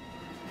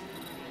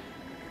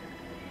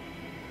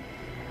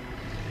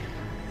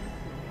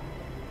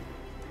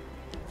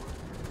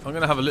 I'm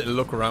gonna have a little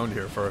look around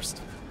here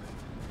first.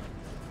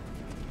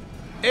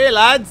 Hey,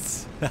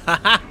 lads!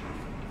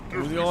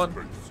 Who's he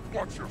on?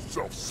 Watch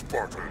yourself,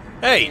 Spartan.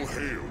 Hey!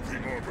 Hail the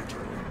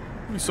Arbiter.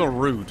 You're so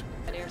rude.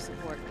 Air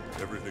support.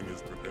 Everything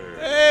is prepared.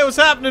 Hey, what's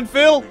happening,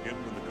 Phil? Begin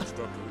when the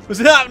constructor is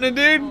What's happening,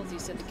 dude? Halsey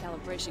said the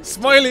calibration.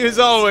 Smiley as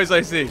always,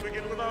 I see.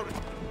 begin without it.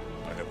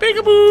 I have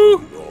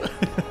Peekaboo!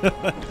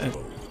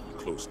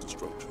 close to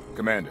structure.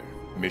 Commander,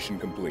 mission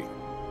complete.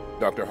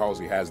 Dr.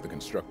 Halsey has the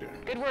constructor.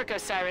 Good work,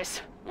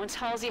 Osiris. Once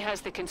Halsey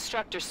has the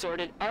constructor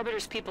sorted,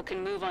 Arbiter's people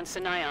can move on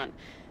Sanayon,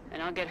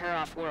 and I'll get her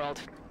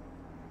off-world.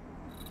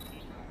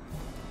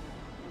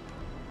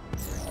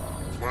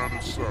 Plan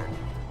is set.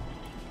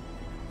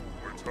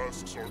 My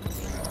tasks are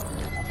complete.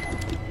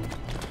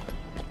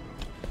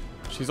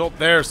 She's up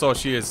there, so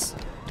she is.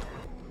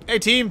 Hey,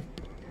 team!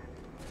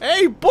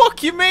 Hey,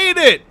 Buck, you made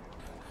it!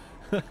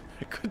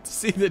 Good to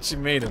see that you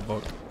made it,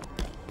 Buck.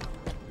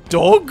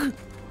 Doug?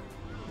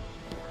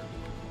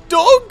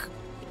 Doug?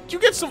 Did you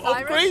get some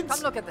Cyrus, upgrades?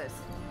 come look at this.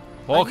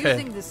 Okay. I'm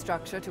using this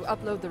structure to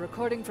upload the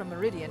recording from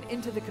Meridian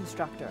into the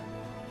constructor.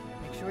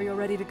 Make sure you're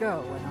ready to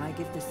go when I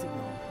give the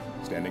signal.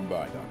 Standing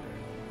by, Doctor.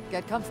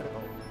 Get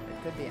comfortable.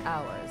 It could be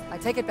hours. I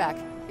take it back.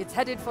 It's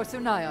headed for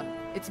Sunayon.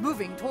 It's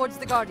moving towards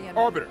the Guardian.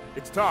 Arbiter,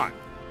 it's time.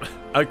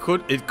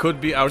 It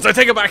could be ours. I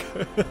take it back.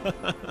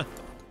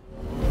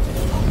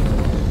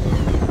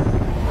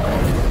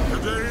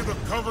 Today the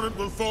Covenant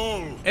will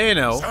fall. Hey,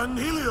 no. San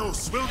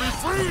Helios will be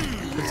free.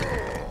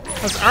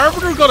 Has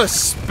Arbiter got a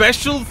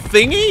special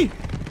thingy?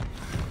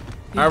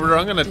 Arbiter,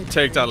 I'm gonna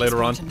take that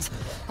later on.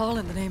 All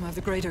in the name of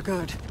the greater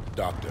good.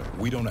 Doctor,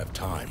 we don't have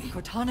time.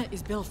 Cortana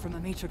is built from a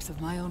matrix of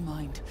my own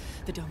mind.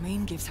 The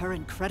domain gives her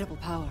incredible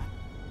power.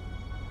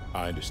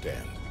 I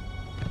understand.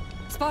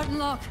 Spartan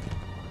Lock!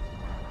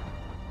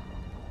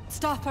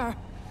 Stop her!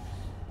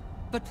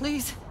 But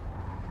please,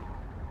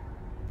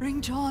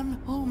 bring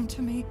John home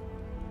to me.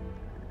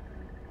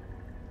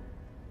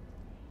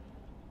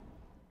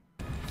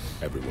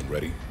 Everyone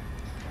ready?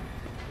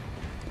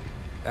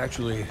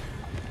 Actually,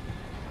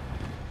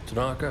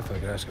 Tanaka, if I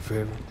could ask a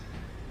favor.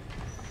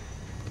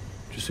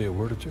 Just say a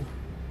word or two.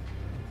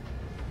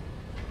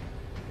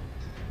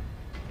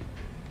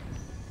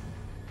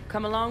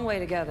 Come a long way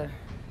together.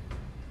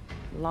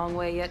 A long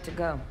way yet to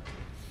go.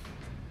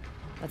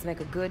 Let's make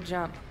a good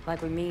jump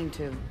like we mean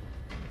to.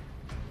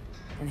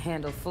 And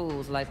handle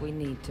fools like we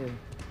need to.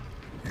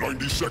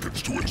 90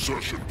 seconds to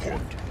insertion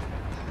point.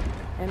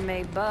 And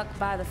may buck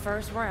by the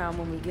first round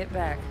when we get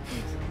back.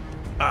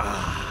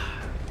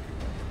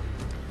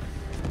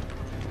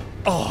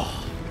 Oh.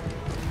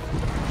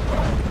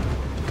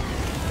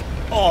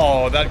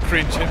 Oh, that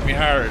cringe hit me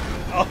hard.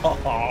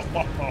 Oh.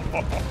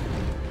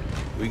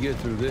 We get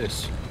through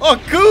this. Oh,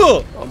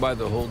 cool! I'll buy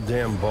the whole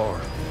damn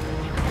bar.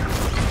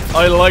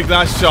 I like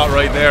that shot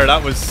right there.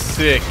 That was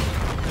sick.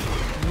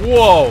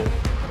 Whoa.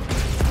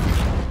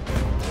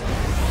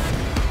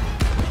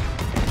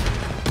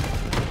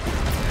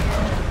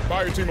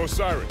 Fire Team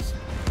Osiris.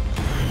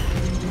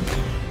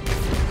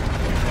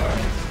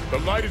 The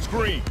light is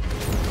green.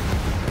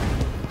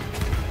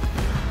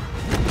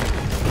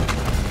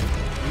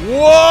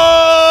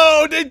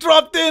 Whoa! They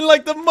dropped in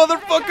like the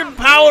motherfucking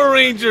Power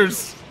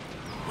Rangers.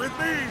 With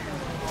me.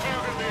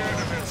 Target the air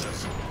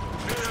defenses.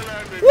 Near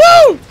landing.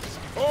 Woo!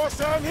 For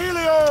San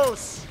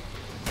Helios!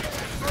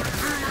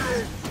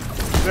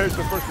 There's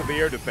the first of the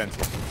air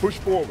defenses. Push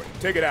forward.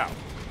 Take it out.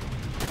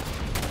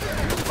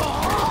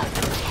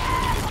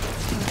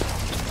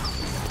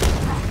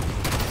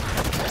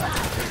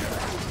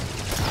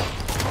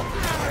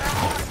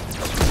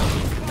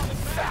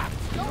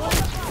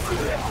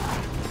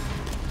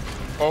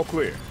 All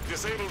clear.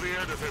 Disable the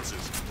air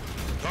defenses.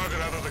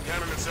 Target either the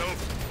cannon itself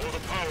or the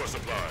power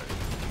supply.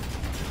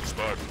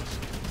 Spartans,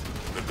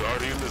 the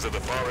Guardian is at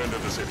the far end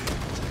of the city.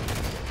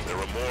 There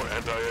are more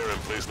anti-air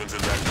emplacements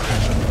in that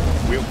direction.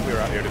 We'll clear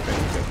out air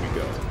defenses as we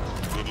go.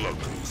 Good luck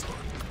to you,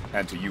 Spartan.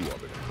 And to you,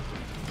 Arbiter.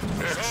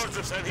 Swords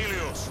of San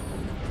Helios.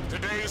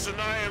 Today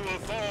Sunayon will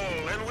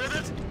fall, and with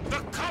it,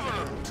 the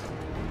Covenant.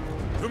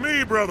 To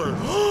me, brother.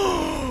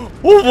 Oh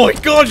my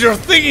god, your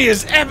thingy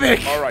is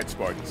epic! All right,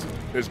 Spartans.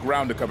 There's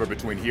ground to cover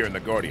between here and the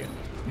Guardian.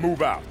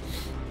 Move out.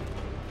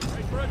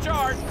 Ready for a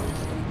charge.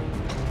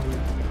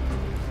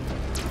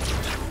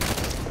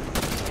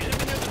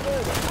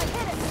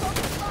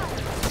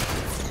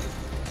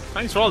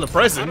 Thanks for all the How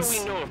presents.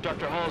 do we know if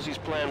Dr. Halsey's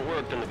plan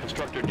worked and the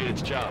constructor did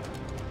its job?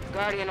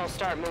 Guardian will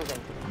start moving.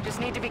 Just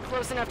need to be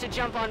close enough to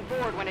jump on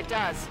board when it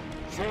does.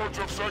 Swords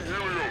of San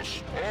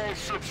Helios. All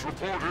ships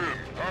report in.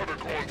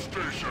 Havoc on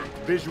station.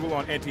 Visual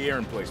on anti-air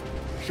emplacement.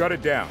 Shut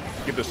it down.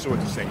 Give the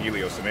Swords of San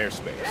Helios some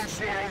airspace.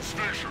 Onslaught on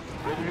station.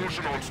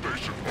 Revolution on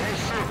station. All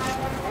ships.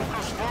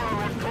 Focus fire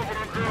on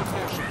Covenant air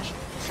forces.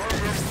 Send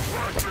them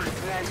crashing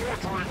to our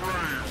watery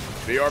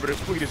graves. The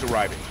Arbiter's fleet is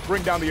arriving.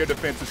 Bring down the air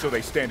defenses so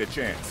they stand a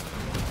chance.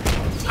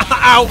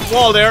 Ow,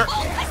 wall there.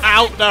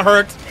 Ow, that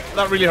hurt.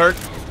 That really hurt.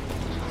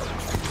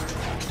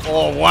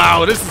 Oh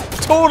wow, this is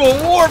total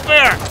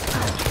warfare.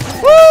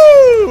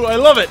 Woo! I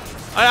love it.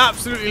 I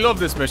absolutely love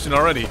this mission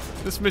already.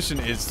 This mission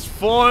is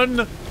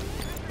fun.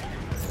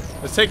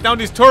 Let's take down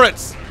these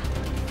turrets.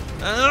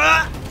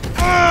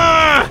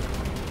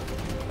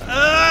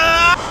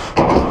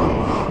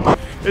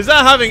 Is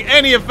that having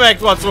any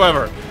effect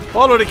whatsoever?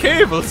 Follow the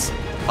cables.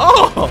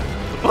 Oh!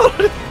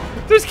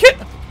 There's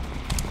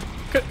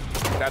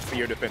That's the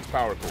air defense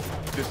power core.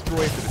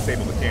 Destroy it to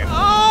disable the cannon.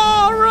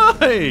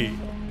 Alright!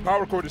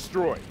 Power core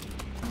destroyed.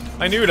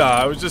 I knew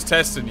that. I was just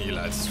testing you,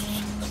 lads.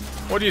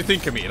 What do you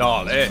think of me at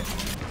all, eh?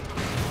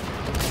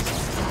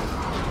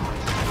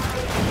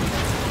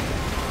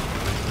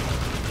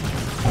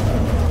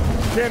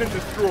 Cannon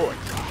destroyed.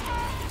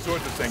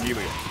 Swords of San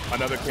Helios.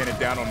 Another cannon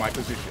down on my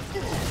position.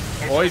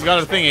 Oh, he's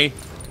got a thingy.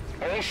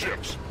 All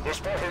ships, the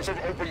Spartans have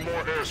opened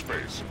more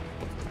airspace.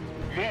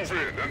 Move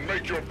in and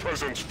make your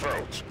presence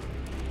felt.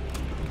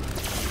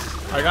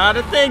 I got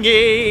a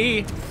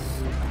thingy.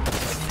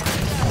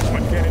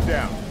 One cannon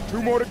down.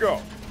 Two more to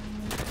go.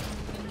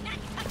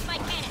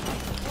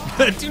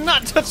 Do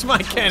not touch my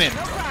cannon.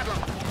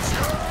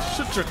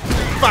 Shut your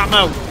fat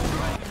mouth.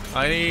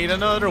 I need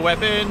another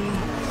weapon.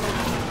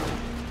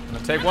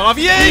 I'll take one off.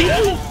 Yay!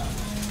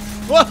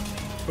 What?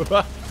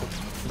 I'll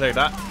take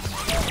that.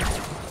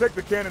 Take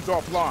the cannons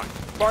offline.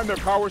 Find their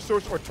power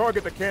source or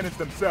target the cannons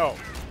themselves.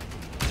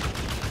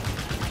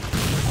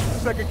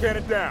 Second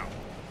cannon down.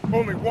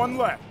 Only one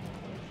left.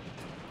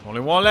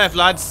 Only one left,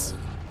 lads.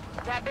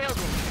 That building,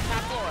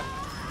 top floor.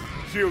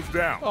 Shields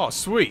down. Oh,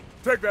 sweet.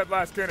 Take that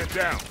last cannon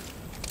down.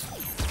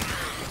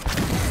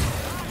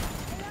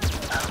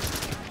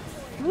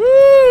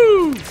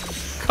 Woo!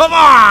 Come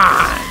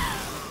on!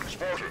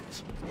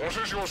 Spartans, what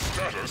is your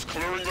status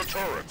clearing the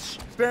turrets?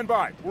 Stand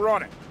by. We're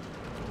on it.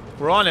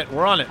 We're on it.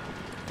 We're on it.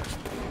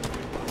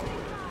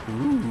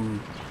 Ooh.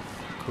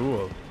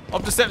 Cool.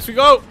 Up the steps we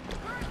go.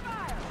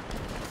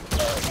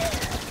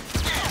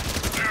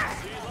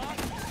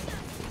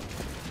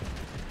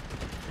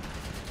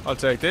 I'll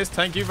take this.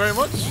 Thank you very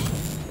much.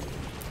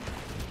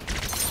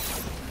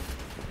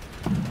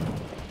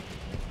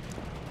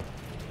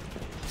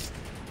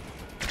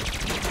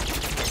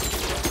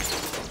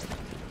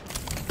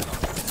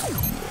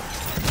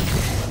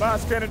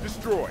 Last cannon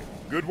destroyed.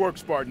 Good work,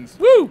 Spartans.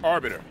 Woo!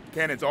 Arbiter,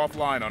 cannons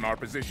offline on our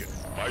position.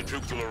 My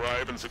troops will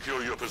arrive and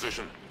secure your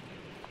position.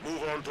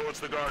 Move on towards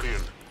the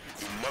Guardian.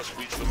 You must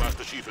reach the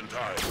Master Chief in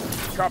time.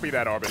 Copy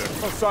that, Arbiter.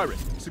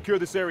 Osiris, secure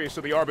this area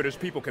so the Arbiter's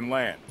people can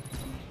land.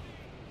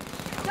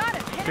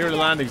 Clear the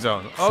landing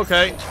zone.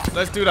 Okay,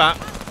 let's do that.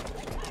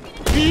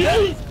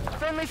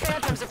 Friendly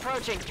phantoms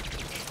approaching.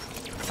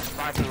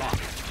 Spartan lock.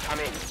 Come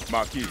in.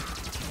 Marquis,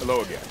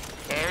 hello again.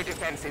 Air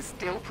defenses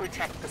still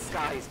protect the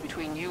skies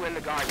between you and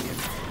the Guardian.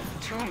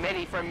 Too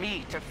many for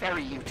me to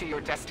ferry you to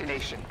your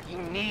destination. You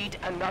need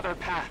another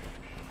path.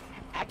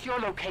 At your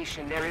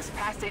location, there is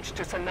passage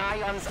to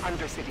Sanayon's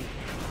Undercity,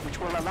 which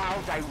will allow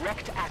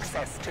direct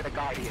access to the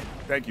Guardian.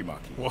 Thank you,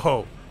 Marquis.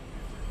 Whoa.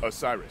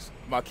 Osiris,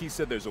 Marquis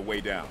said there's a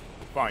way down.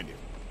 Find it.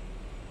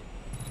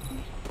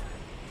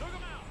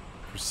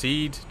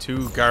 Proceed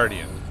to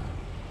Guardian.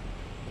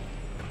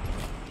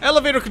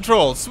 Elevator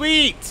control.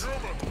 Sweet.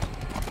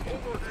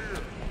 Over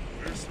here.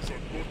 This is a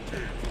good day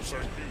for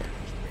St.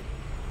 Helios.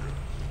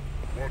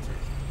 What is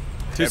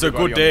it? Tis a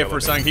good day for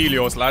St.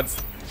 Helios,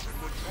 lads.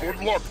 Good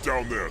luck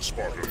down there,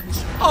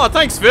 Spartans. Oh,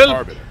 thanks, Phil.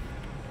 Arbiter,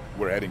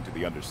 we're heading to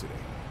the Undercity.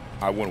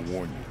 I want to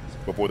warn you.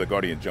 Before the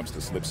Guardian jumps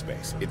to slip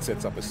space, it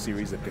sets up a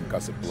series of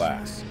concussive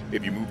blasts.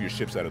 If you move your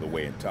ships out of the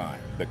way in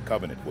time, the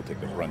Covenant will take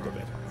the brunt of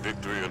it.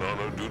 Victory and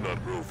honor do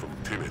not grow from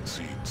timid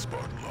seeds,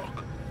 Spartan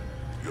Lock.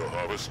 Your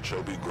harvest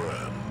shall be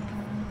grand.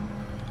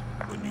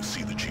 When you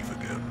see the Chief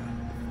again,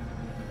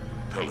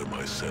 tell him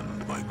I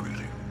send my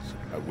greetings.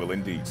 I will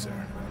indeed, sir.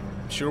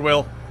 Sure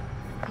will.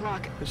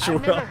 Look, Sure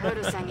I've never will. heard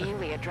of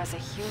Sangheili address a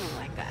human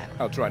like that.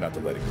 I'll try not to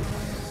let it go.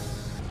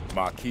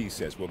 Marquis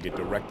says we'll get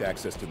direct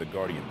access to the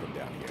Guardian from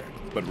down here.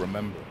 But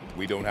remember,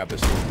 we don't have the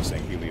sword of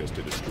St. Helios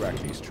to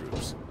distract these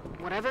troops.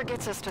 Whatever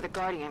gets us to the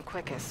Guardian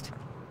quickest.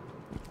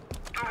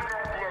 Do not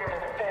let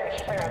the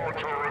false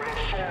arbiter and the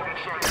sword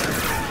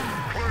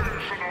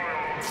of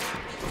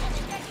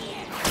St.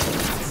 Helios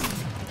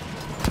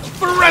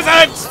claim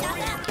Present!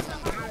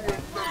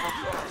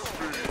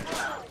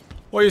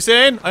 What are you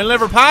saying? I'll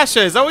never pass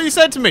you. Is that what you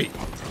said to me?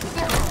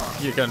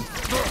 You can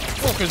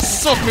fucking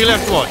suck me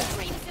left one.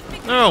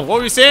 No, what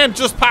were you saying?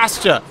 Just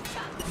past you.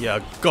 Yeah,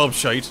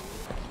 gobshite.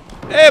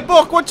 Hey,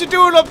 Buck, what you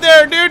doing up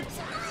there, dude?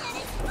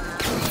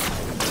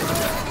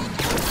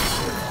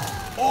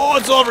 Oh,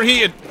 it's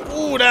overheated.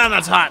 Oh, damn,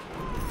 that's hot.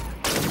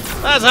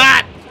 That's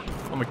hot.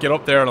 I'm gonna get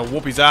up there and I'll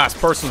whoop his ass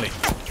personally.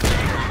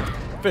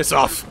 Piss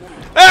off.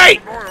 Hey!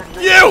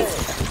 You!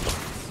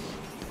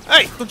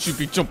 Hey, don't you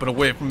be jumping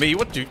away from me.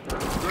 What you...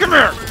 Come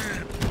here!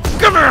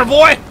 Come here,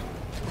 boy!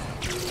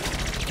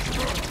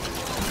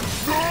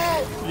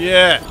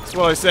 Yeah, that's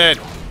what I said.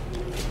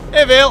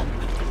 Hey, Vale.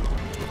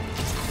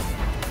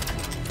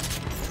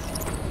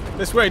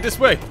 This way, this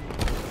way.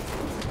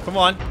 Come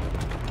on.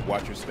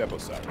 Watch your step,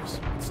 Osiris.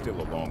 It's still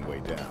a long way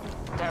down.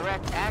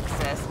 Direct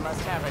access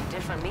must have a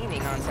different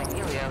meaning on St.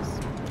 Helios.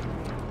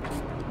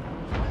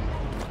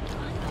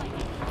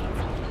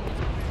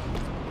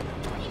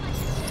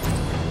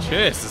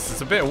 Jeez, this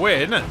is a bit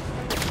weird, isn't it?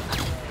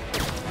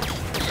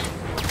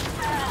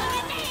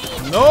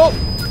 Nope.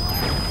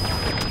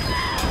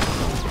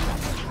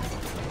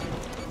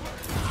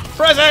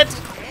 Present.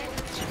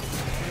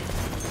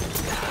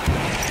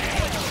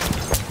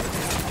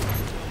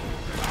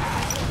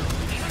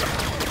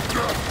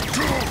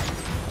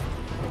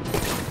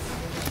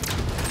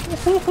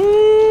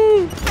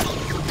 Woohoo!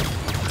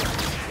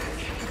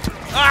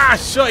 Ah,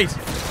 shite!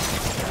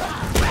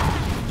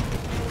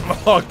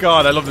 Oh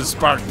god, I love the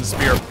Spartan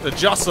spear. The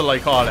jostle, I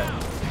call it.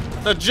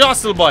 The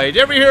jostle, boy. Did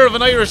you ever hear of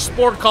an Irish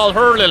sport called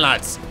hurling,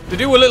 lads? They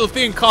do a little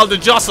thing called the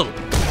jostle.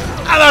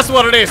 And that's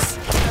what it is.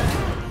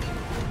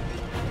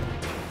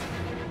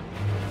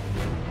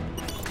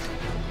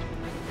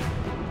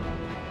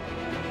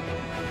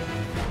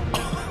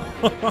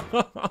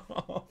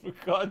 Oh, for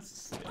God's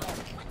sake.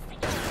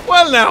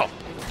 Well now.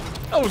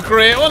 That was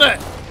great, wasn't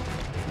it?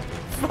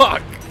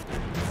 Fuck.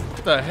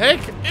 What the heck?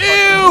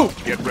 Ew!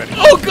 Get ready.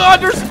 Oh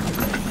god, there's...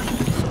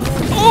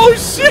 Oh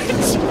shit!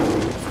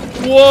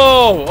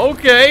 Whoa,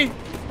 okay.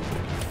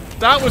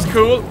 That was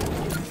cool.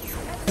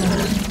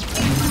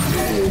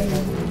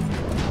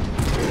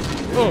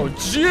 Oh,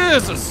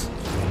 Jesus.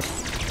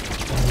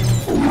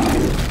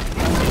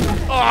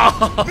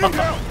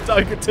 Oh,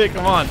 I could take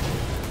him on.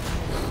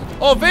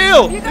 Oh,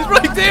 Vale! He's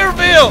right there,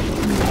 Vale!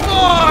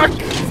 Fuck!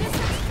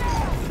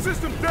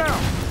 System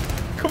down!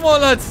 Come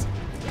on, lads!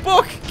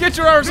 Buck, get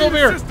your arms over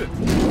here!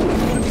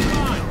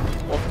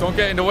 Buck, don't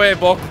get in the way,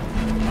 Buck.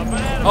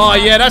 Oh,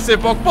 yeah, that's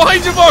it, Buck.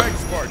 Behind you, Buck!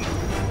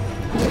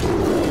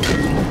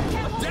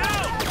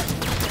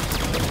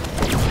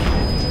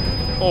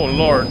 Oh,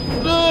 Lord.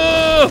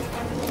 Ugh!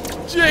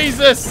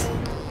 Jesus!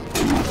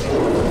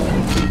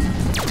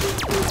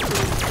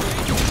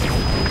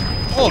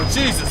 Oh,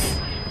 Jesus!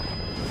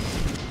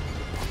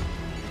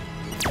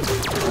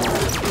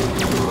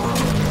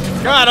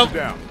 Got him!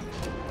 Down.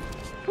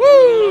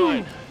 Woo!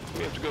 We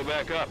have to go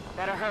back up.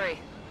 Better hurry.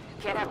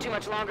 Can't have too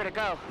much longer to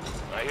go.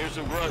 I hear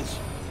some grunts.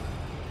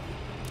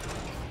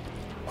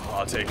 Oh,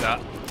 I'll take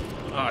that.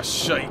 Ah,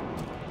 shite.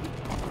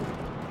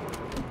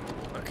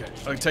 Okay,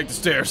 I can take the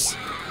stairs.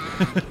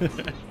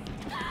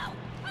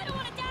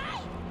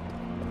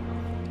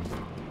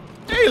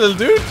 Hey, little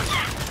dude!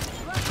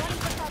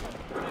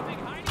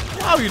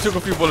 Wow, you took a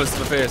few bullets to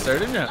the face there,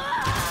 didn't you?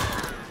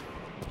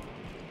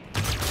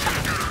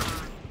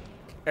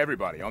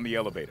 Everybody on the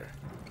elevator.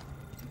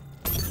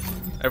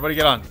 Everybody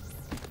get on.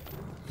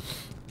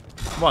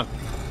 Come on.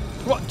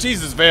 Come on.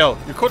 Jesus, Vale.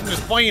 You're cutting it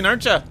fine,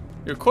 aren't you?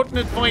 You're cutting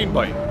it fine,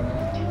 boy.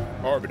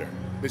 Arbiter,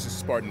 this is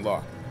Spartan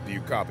Locke. Do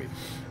you copy?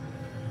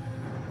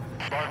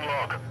 Spartan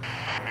Locke.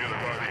 Near the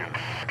Guardian.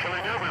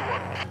 Killing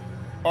everyone.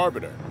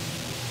 Arbiter.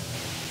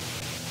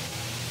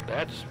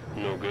 That's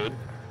no good.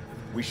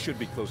 We should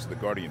be close to the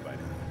Guardian by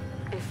now.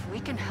 If we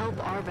can help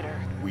Arbiter...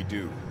 We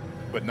do,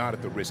 but not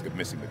at the risk of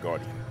missing the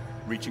Guardian.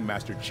 Reaching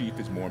Master Chief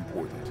is more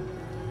important.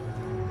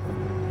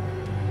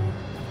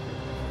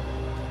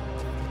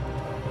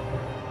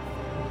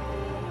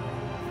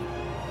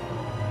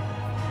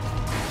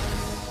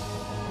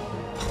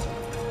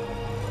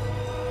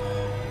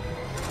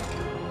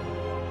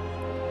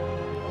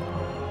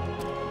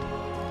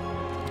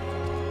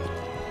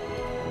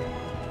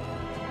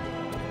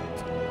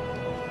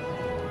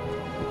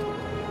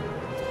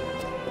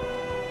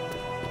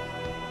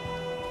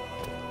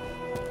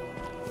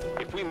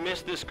 If we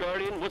miss this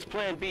Guardian, what's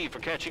plan B for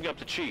catching up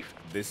to Chief?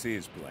 This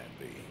is Plan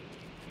B.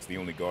 It's the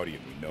only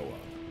Guardian we know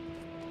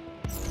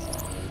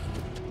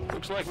of.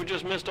 Looks like we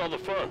just missed all the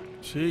fun.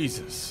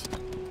 Jesus.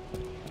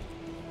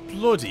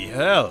 Bloody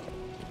hell.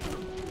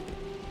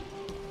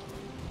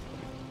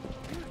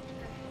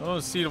 I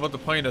don't see what the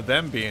point of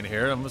them being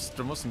here. There mustn't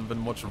have been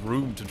much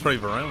room to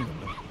drive around in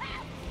them.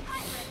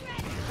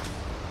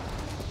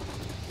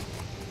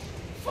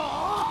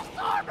 False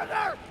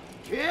Arbiter!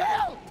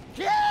 Kill!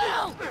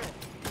 Kill!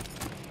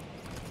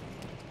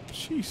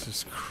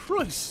 Jesus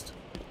Christ.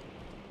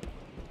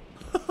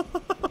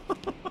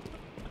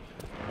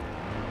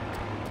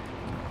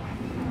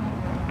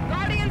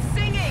 Guardian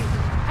singing!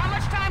 How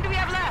much time do we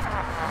have left?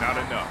 Not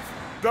enough.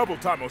 Double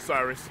time,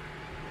 Osiris.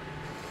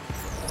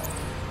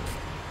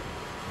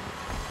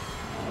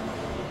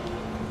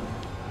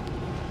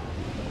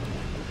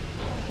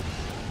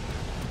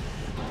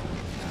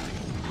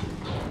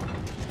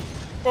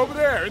 Over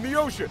there, in the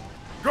ocean.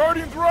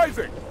 Guardian's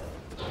rising.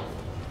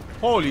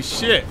 Holy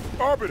shit.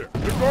 Arbiter,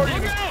 the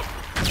Guardian is...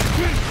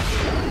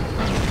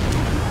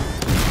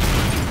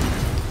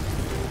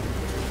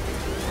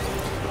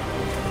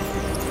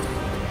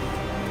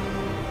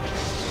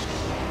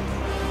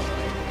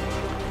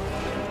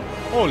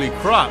 Holy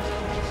crap.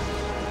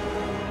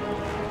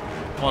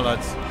 Come on,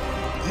 lads.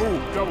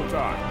 Move, double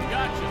time.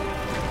 Gotcha.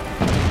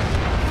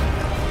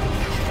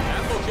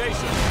 At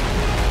location.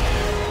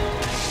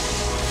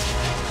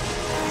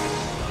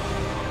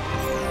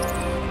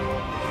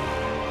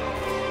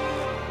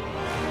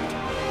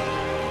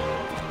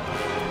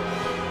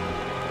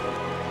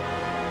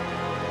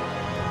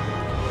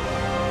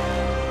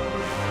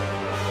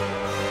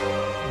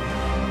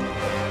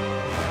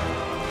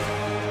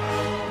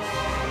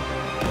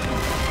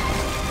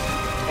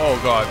 Oh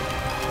god.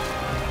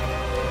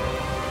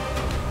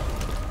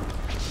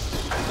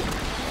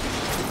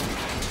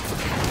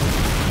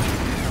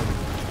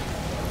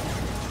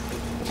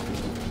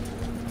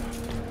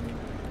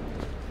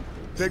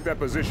 Take that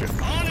position.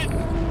 On it!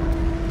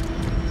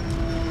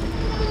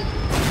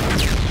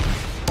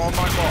 On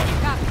my mark.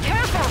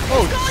 Careful!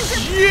 Oh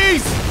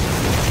jeez!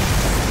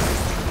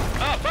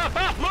 Up!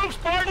 Move,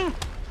 Spartan!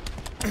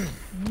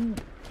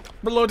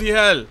 Bloody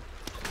hell.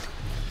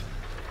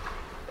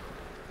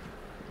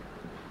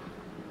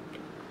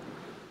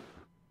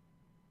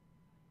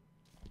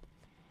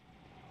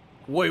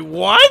 Wait,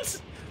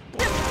 what?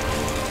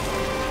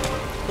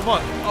 Come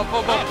on. Up.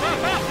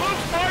 Move,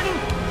 Spartan!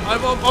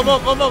 I'm up.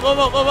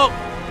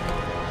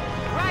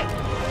 Right!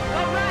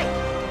 Go right!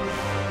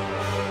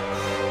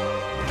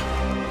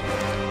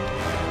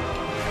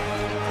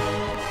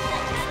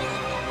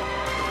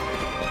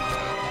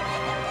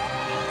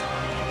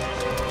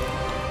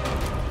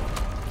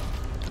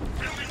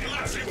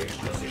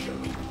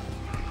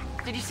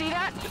 Did you see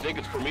that? You think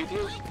it's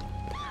Prometheus?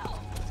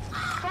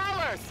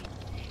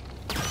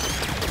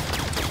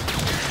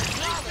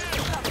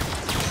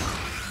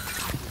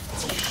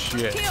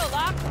 shit. Kill,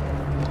 Locke.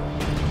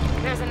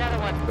 There's another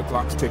one. The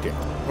clock's ticking.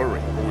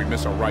 Hurry, or we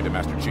miss our ride to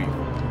Master Chief.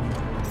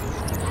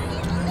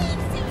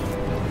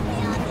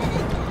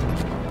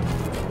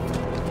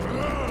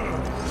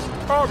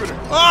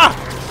 Ah!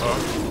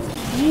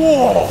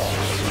 Whoa!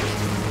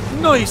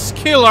 Nice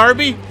kill,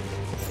 Arby.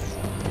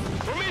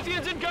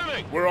 Prometheans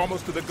incoming! We're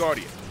almost to the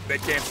Guardian. They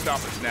can't stop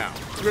us now.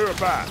 Clear a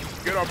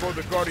path. Get on board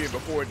the Guardian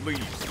before it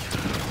leaves.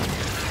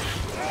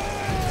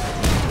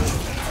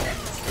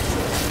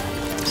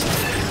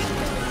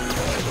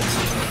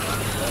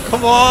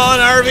 Come on,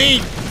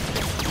 Arby!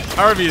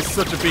 Arby is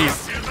such a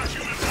beast.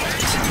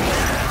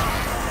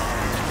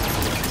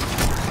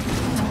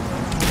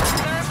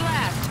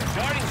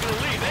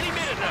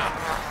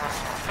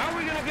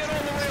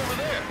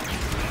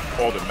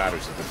 All that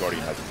matters is the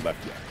Guardian hasn't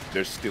left yet.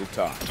 There's still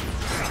time.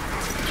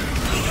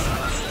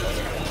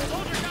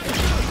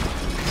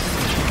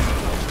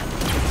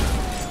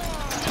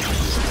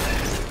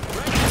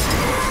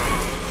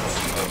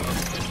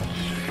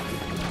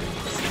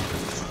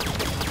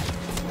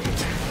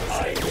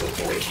 I will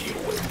break you.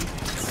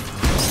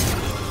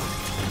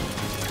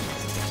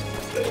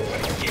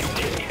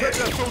 Take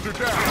that soldier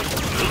down.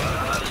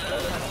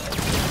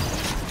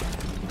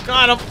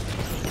 Got him.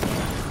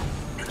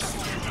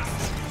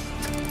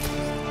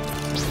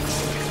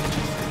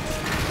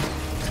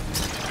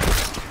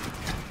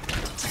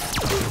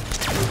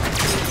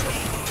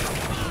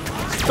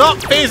 Stop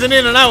phasing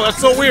in and out, that's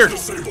so weird.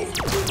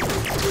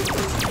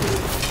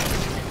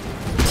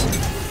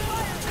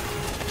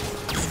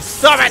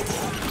 Stop it!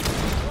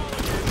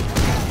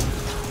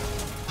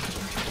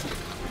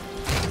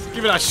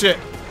 Give me that shit.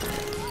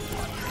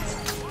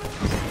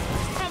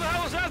 How the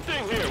hell is that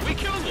thing here? We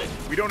killed it.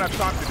 We don't have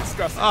time to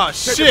discuss it. Ah,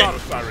 Take shit. him out,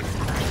 Osiris.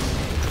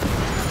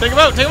 Take him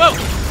out, take him out.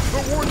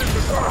 The warden is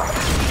returned.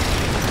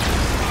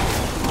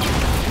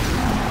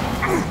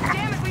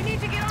 Damn it, we need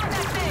to get on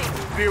that thing.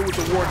 Deal with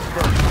the warden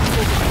first.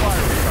 Open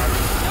fire,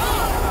 Osiris.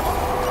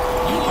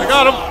 I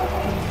got him.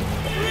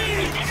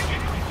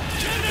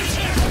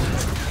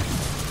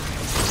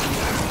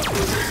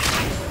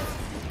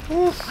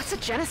 What's a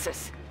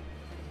Genesis?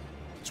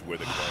 It's where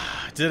the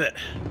Guardian. Did it.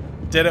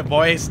 Did it,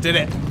 boys. Did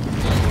it.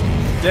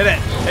 Did it.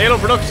 Halo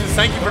Productions,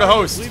 thank you for the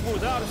host.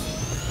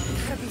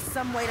 Gotta be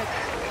some way to...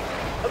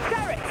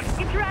 Osiris,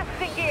 get your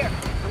asses in gear.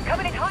 I'm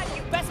coming in hot.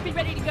 You Best be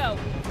ready to go.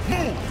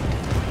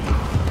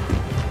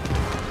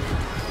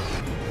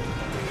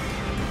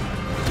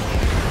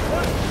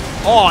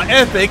 Oh,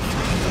 epic.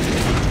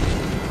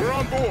 We're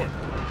on board.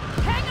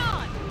 Hang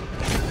on!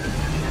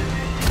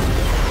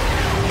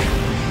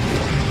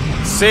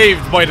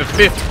 Saved by the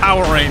 5th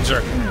Power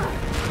Ranger.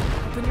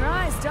 Open your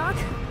eyes, Doc.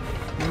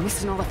 You're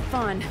missing all the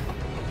fun.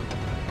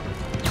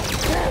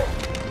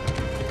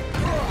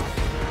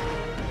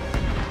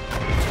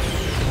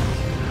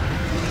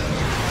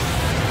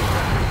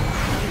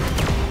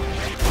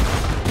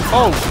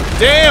 Oh,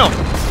 damn!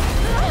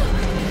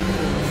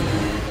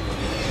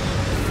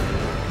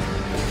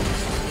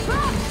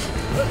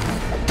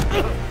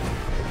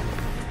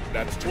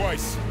 That's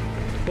twice.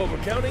 What, we're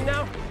counting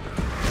now?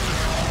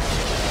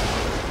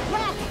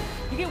 Rock,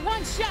 you get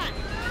one shot.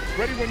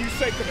 Ready when you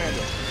say,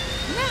 Commander.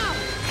 Now!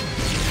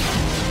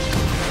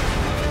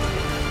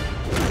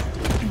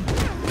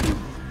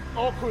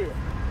 All clear.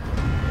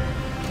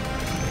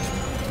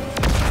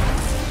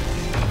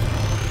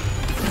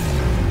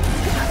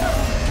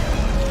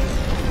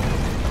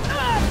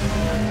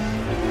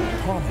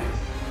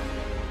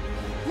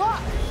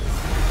 Lock!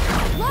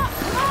 Lock,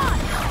 come on!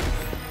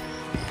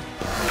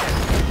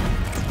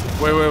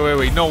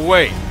 Wait, no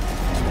way.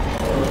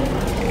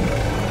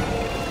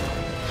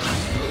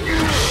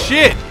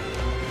 Shit!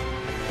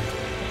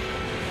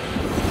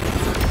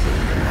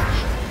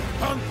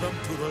 Hunt them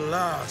to the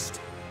last.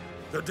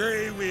 The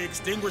day we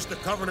extinguish the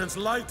Covenant's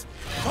light.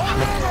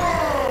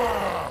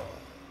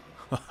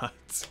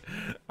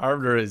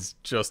 Arbiter is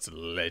just a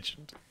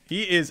legend.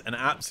 He is an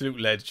absolute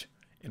ledge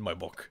in my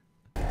book.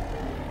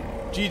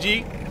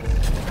 GG.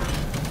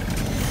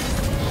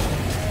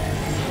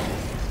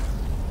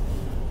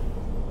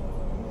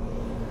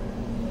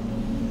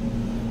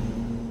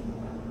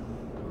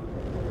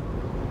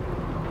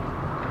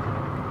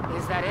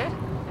 Is that it?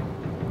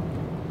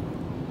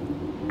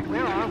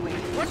 Where are we?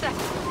 What the?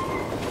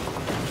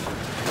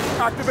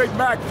 Activate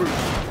mag boost.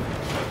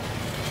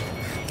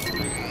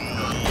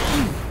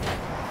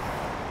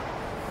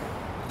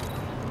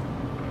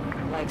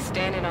 Like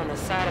standing on the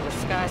side of a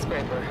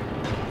skyscraper.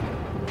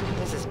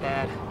 This is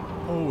bad.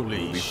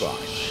 Holy be fine.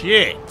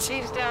 shit.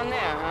 Chief's down there,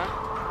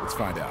 huh? Let's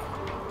find out.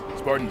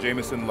 Spartan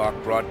Jameson Locke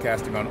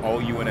broadcasting on all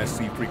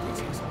UNSC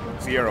frequencies.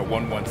 Sierra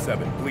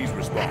 117, please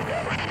respond.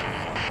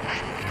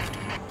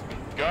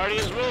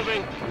 Guardian's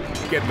moving.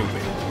 Get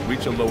moving.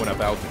 Reach a low enough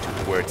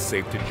altitude where it's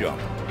safe to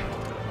jump.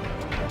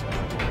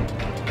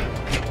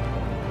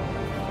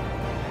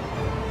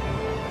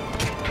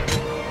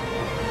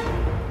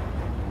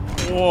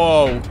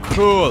 Whoa,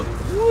 cool.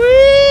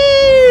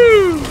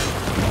 Woo!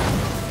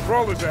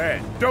 Crawlers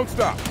ahead. Don't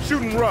stop.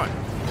 Shoot and run.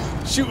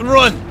 Shoot and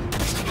run.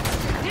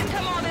 Didn't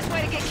come all this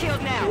way to get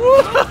killed now. Woo!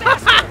 Move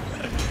faster.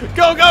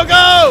 Go, go,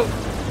 go!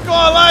 Go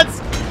on, lads!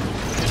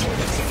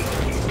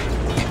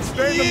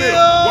 Stay in the middle.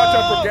 Watch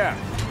out for gas.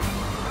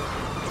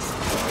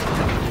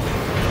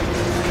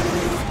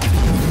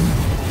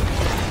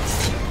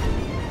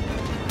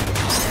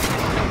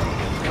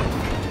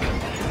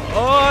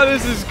 Oh,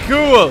 this is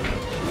cool!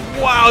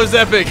 Wow, it's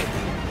epic!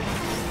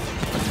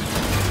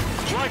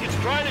 It's like it's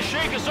trying to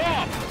shake us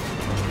off.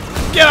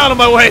 Get out of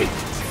my way!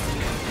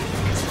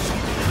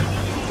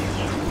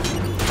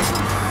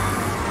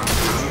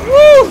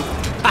 Woo!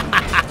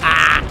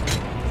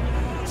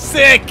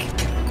 Sick!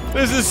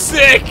 This is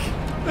sick!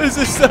 This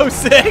is so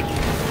sick!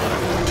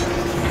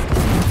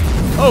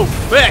 Oh,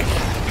 Beck!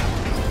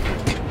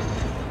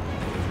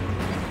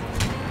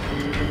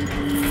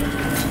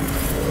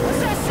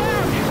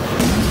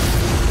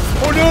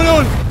 Oh no,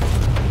 no!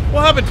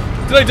 What happened?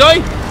 Did I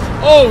die?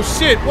 Oh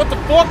shit, what the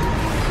fuck?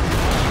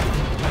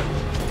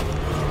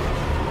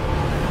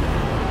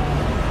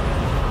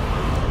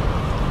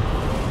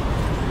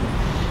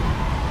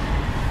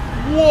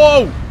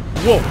 Whoa!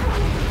 Whoa!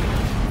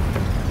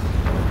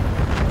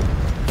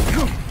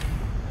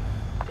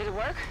 Did it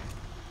work?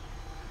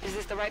 Is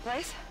this the right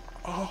place?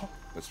 Oh.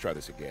 Let's try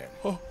this again.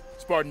 Oh.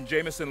 Spartan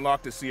Jameson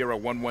locked to Sierra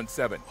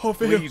 117. Oh,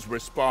 please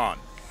respond.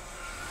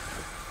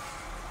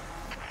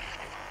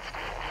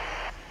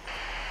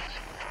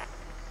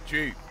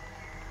 Chief,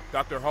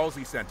 Dr.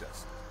 Halsey sent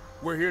us.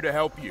 We're here to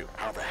help you.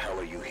 How the hell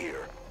are you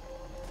here?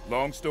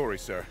 Long story,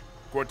 sir.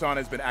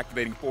 Cortana's been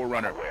activating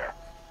Forerunner. Where?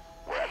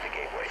 We're at the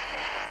gateway.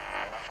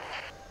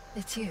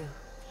 It's you.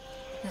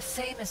 The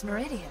same as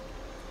Meridian.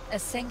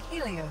 As St.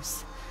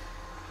 Helios.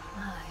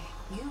 My,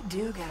 you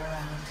do get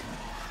around.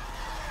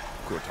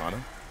 Cortana?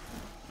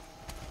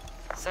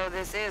 So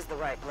this is the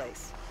right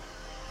place.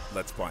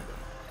 Let's find him.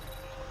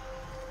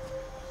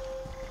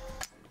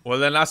 Well,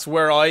 then that's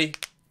where I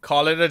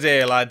call it a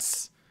day,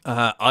 lads.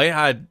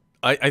 I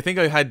think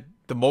I had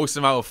the most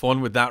amount of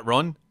fun with that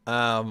run.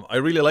 I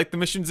really like the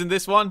missions in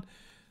this one.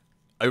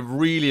 I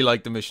really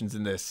like the missions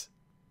in this.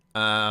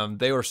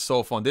 They were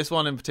so fun. This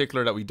one in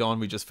particular that we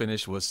just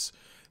finished was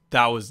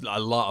a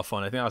lot of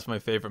fun. I think that was my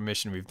favorite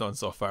mission we've done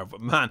so far.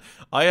 But man,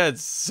 I had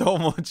so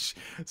much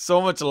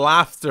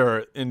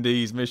laughter in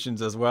these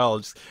missions as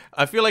well.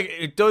 I feel like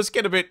it does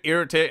get a bit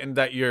irritating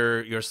that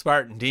your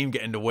Spartan team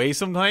get in the way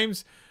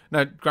sometimes.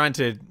 Now,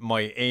 granted,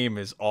 my aim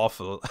is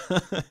awful,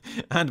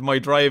 and my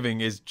driving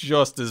is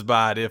just as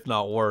bad, if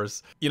not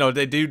worse. You know,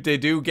 they do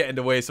get in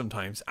the way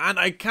sometimes, and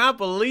I can't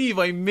believe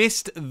I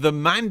missed the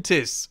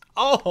Mantis.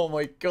 Oh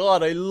my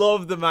god, I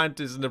love the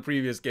Mantis in the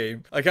previous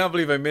game. I can't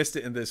believe I missed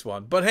it in this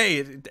one. But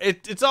hey,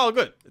 it's all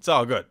good. It's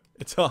all good.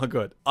 It's all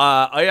good.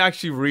 I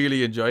actually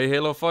really enjoy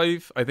Halo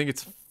 5. I think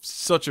it's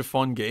such a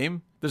fun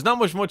game. There's not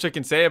much I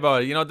can say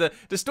about it. You know,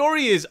 the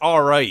story is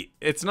alright.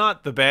 It's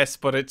not the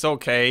best, but it's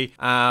okay.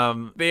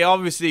 They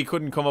obviously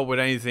couldn't come up with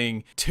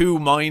anything too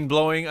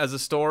mind-blowing as a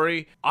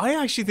story. I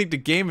actually think the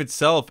game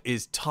itself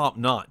is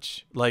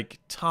top-notch. Like,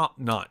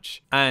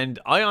 top-notch. And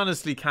I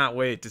honestly can't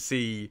wait to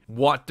see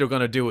what they're going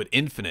to do with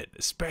Infinite,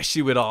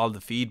 especially with all the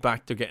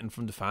feedback they're getting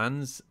from the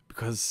fans,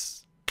 because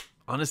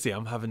honestly,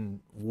 I'm having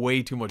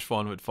way too much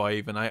fun with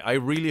 5, and I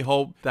really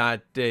hope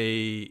that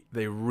they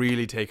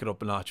really take it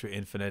up a notch with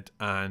Infinite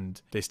and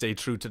they stay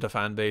true to the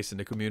fan base and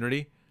the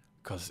community,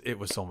 because it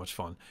was so much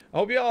fun. I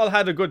hope you all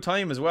had a good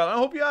time as well. I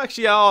hope you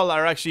all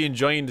are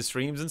enjoying the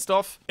streams and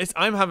stuff.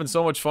 I'm having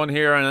so much fun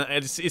here,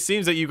 and it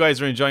seems that you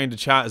guys are enjoying the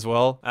chat as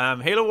well.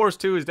 Halo Wars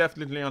 2 is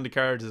definitely on the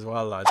cards as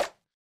well, lads.